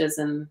good matches,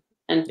 and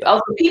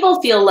also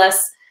people feel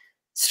less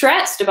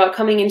stressed about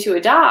coming in to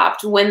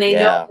adopt when they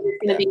know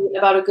it's going to be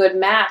about a good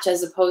match,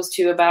 as opposed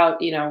to about,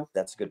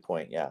 That's a good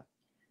point. Yeah.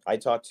 I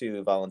talk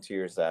to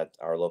volunteers at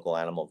our local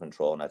animal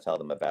control, and I tell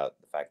them about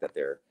the fact that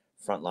they're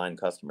frontline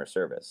customer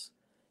service.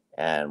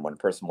 And when a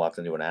person walks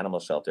into an animal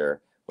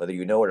shelter, whether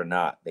you know it or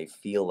not, they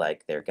feel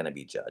like they're going to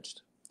be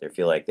judged. They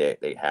feel like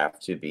they have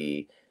to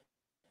be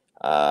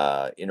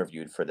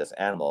interviewed for this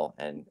animal.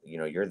 And,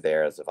 you're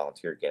there as a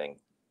volunteer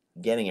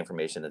getting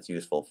information that's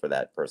useful for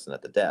that person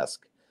at the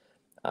desk.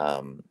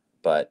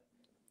 But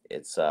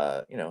it's,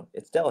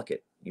 it's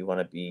delicate.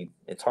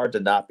 It's hard to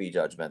not be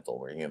judgmental.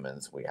 We're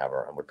humans.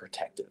 We're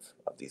protective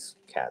of these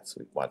cats.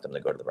 We want them to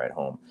go to the right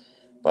home.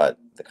 But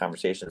the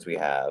conversations we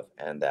have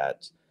and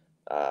that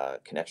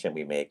connection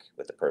we make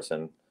with the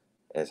person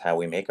is how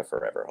we make a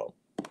forever home.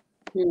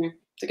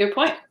 It's a good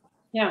point.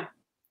 Yeah.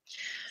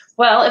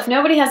 Well, if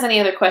nobody has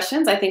any other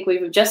questions, I think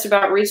we've just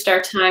about reached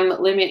our time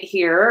limit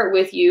here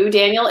with you.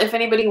 Daniel, if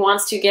anybody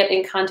wants to get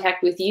in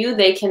contact with you,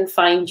 they can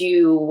find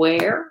you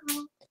where?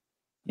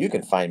 You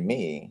can find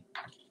me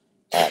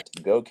at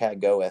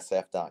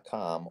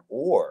GoCatGoSF.com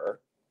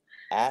or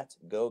at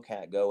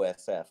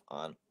GoCatGoSF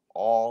on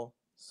all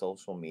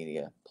social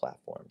media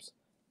platforms: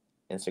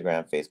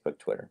 Instagram, Facebook,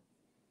 Twitter.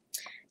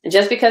 And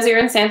just because you're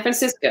in San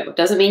Francisco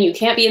doesn't mean you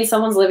can't be in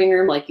someone's living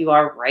room like you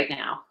are right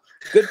now.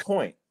 Good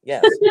point.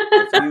 Yes.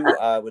 If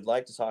you would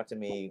like to talk to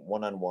me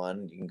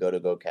one-on-one, you can go to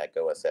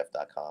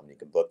GoCatGoSF.com. You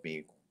can book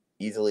me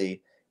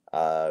easily.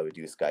 We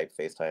do Skype,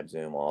 FaceTime,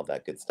 Zoom, all of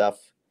that good stuff.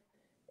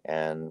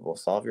 And we'll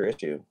solve your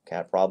issue.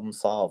 Cat problem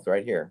solved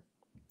right here.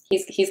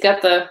 He's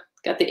got the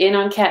in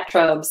on cat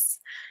trubs.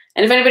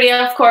 And if anybody,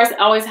 of course,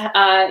 always,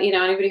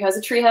 anybody who has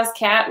a Treehouse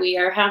cat, we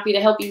are happy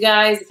to help you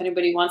guys. If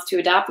anybody wants to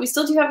adopt, we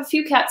still do have a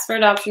few cats for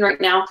adoption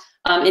right now.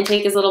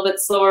 Intake is a little bit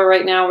slower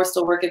right now. We're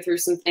still working through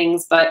some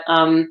things, but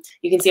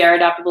you can see our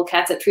adoptable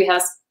cats at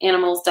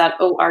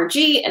treehouseanimals.org.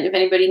 And if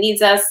anybody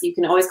needs us, you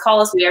can always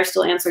call us. We are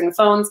still answering the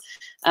phones,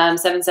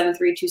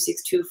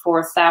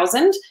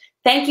 773-262-4000.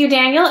 Thank you,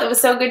 Daniel. It was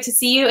so good to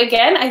see you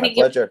again. I think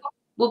pleasure.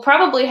 We'll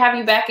probably have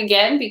you back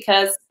again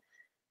because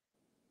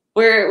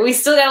we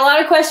still got a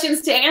lot of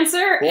questions to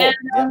answer, cool. And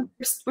yeah.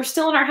 We're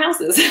still in our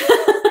houses.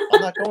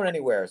 I'm not going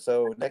anywhere.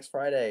 So next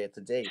Friday, it's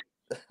a date.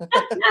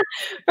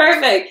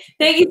 Perfect.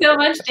 Thank you so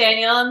much,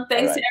 Daniel. And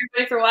thanks to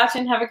everybody for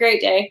watching. Have a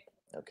great day.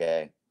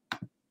 Okay.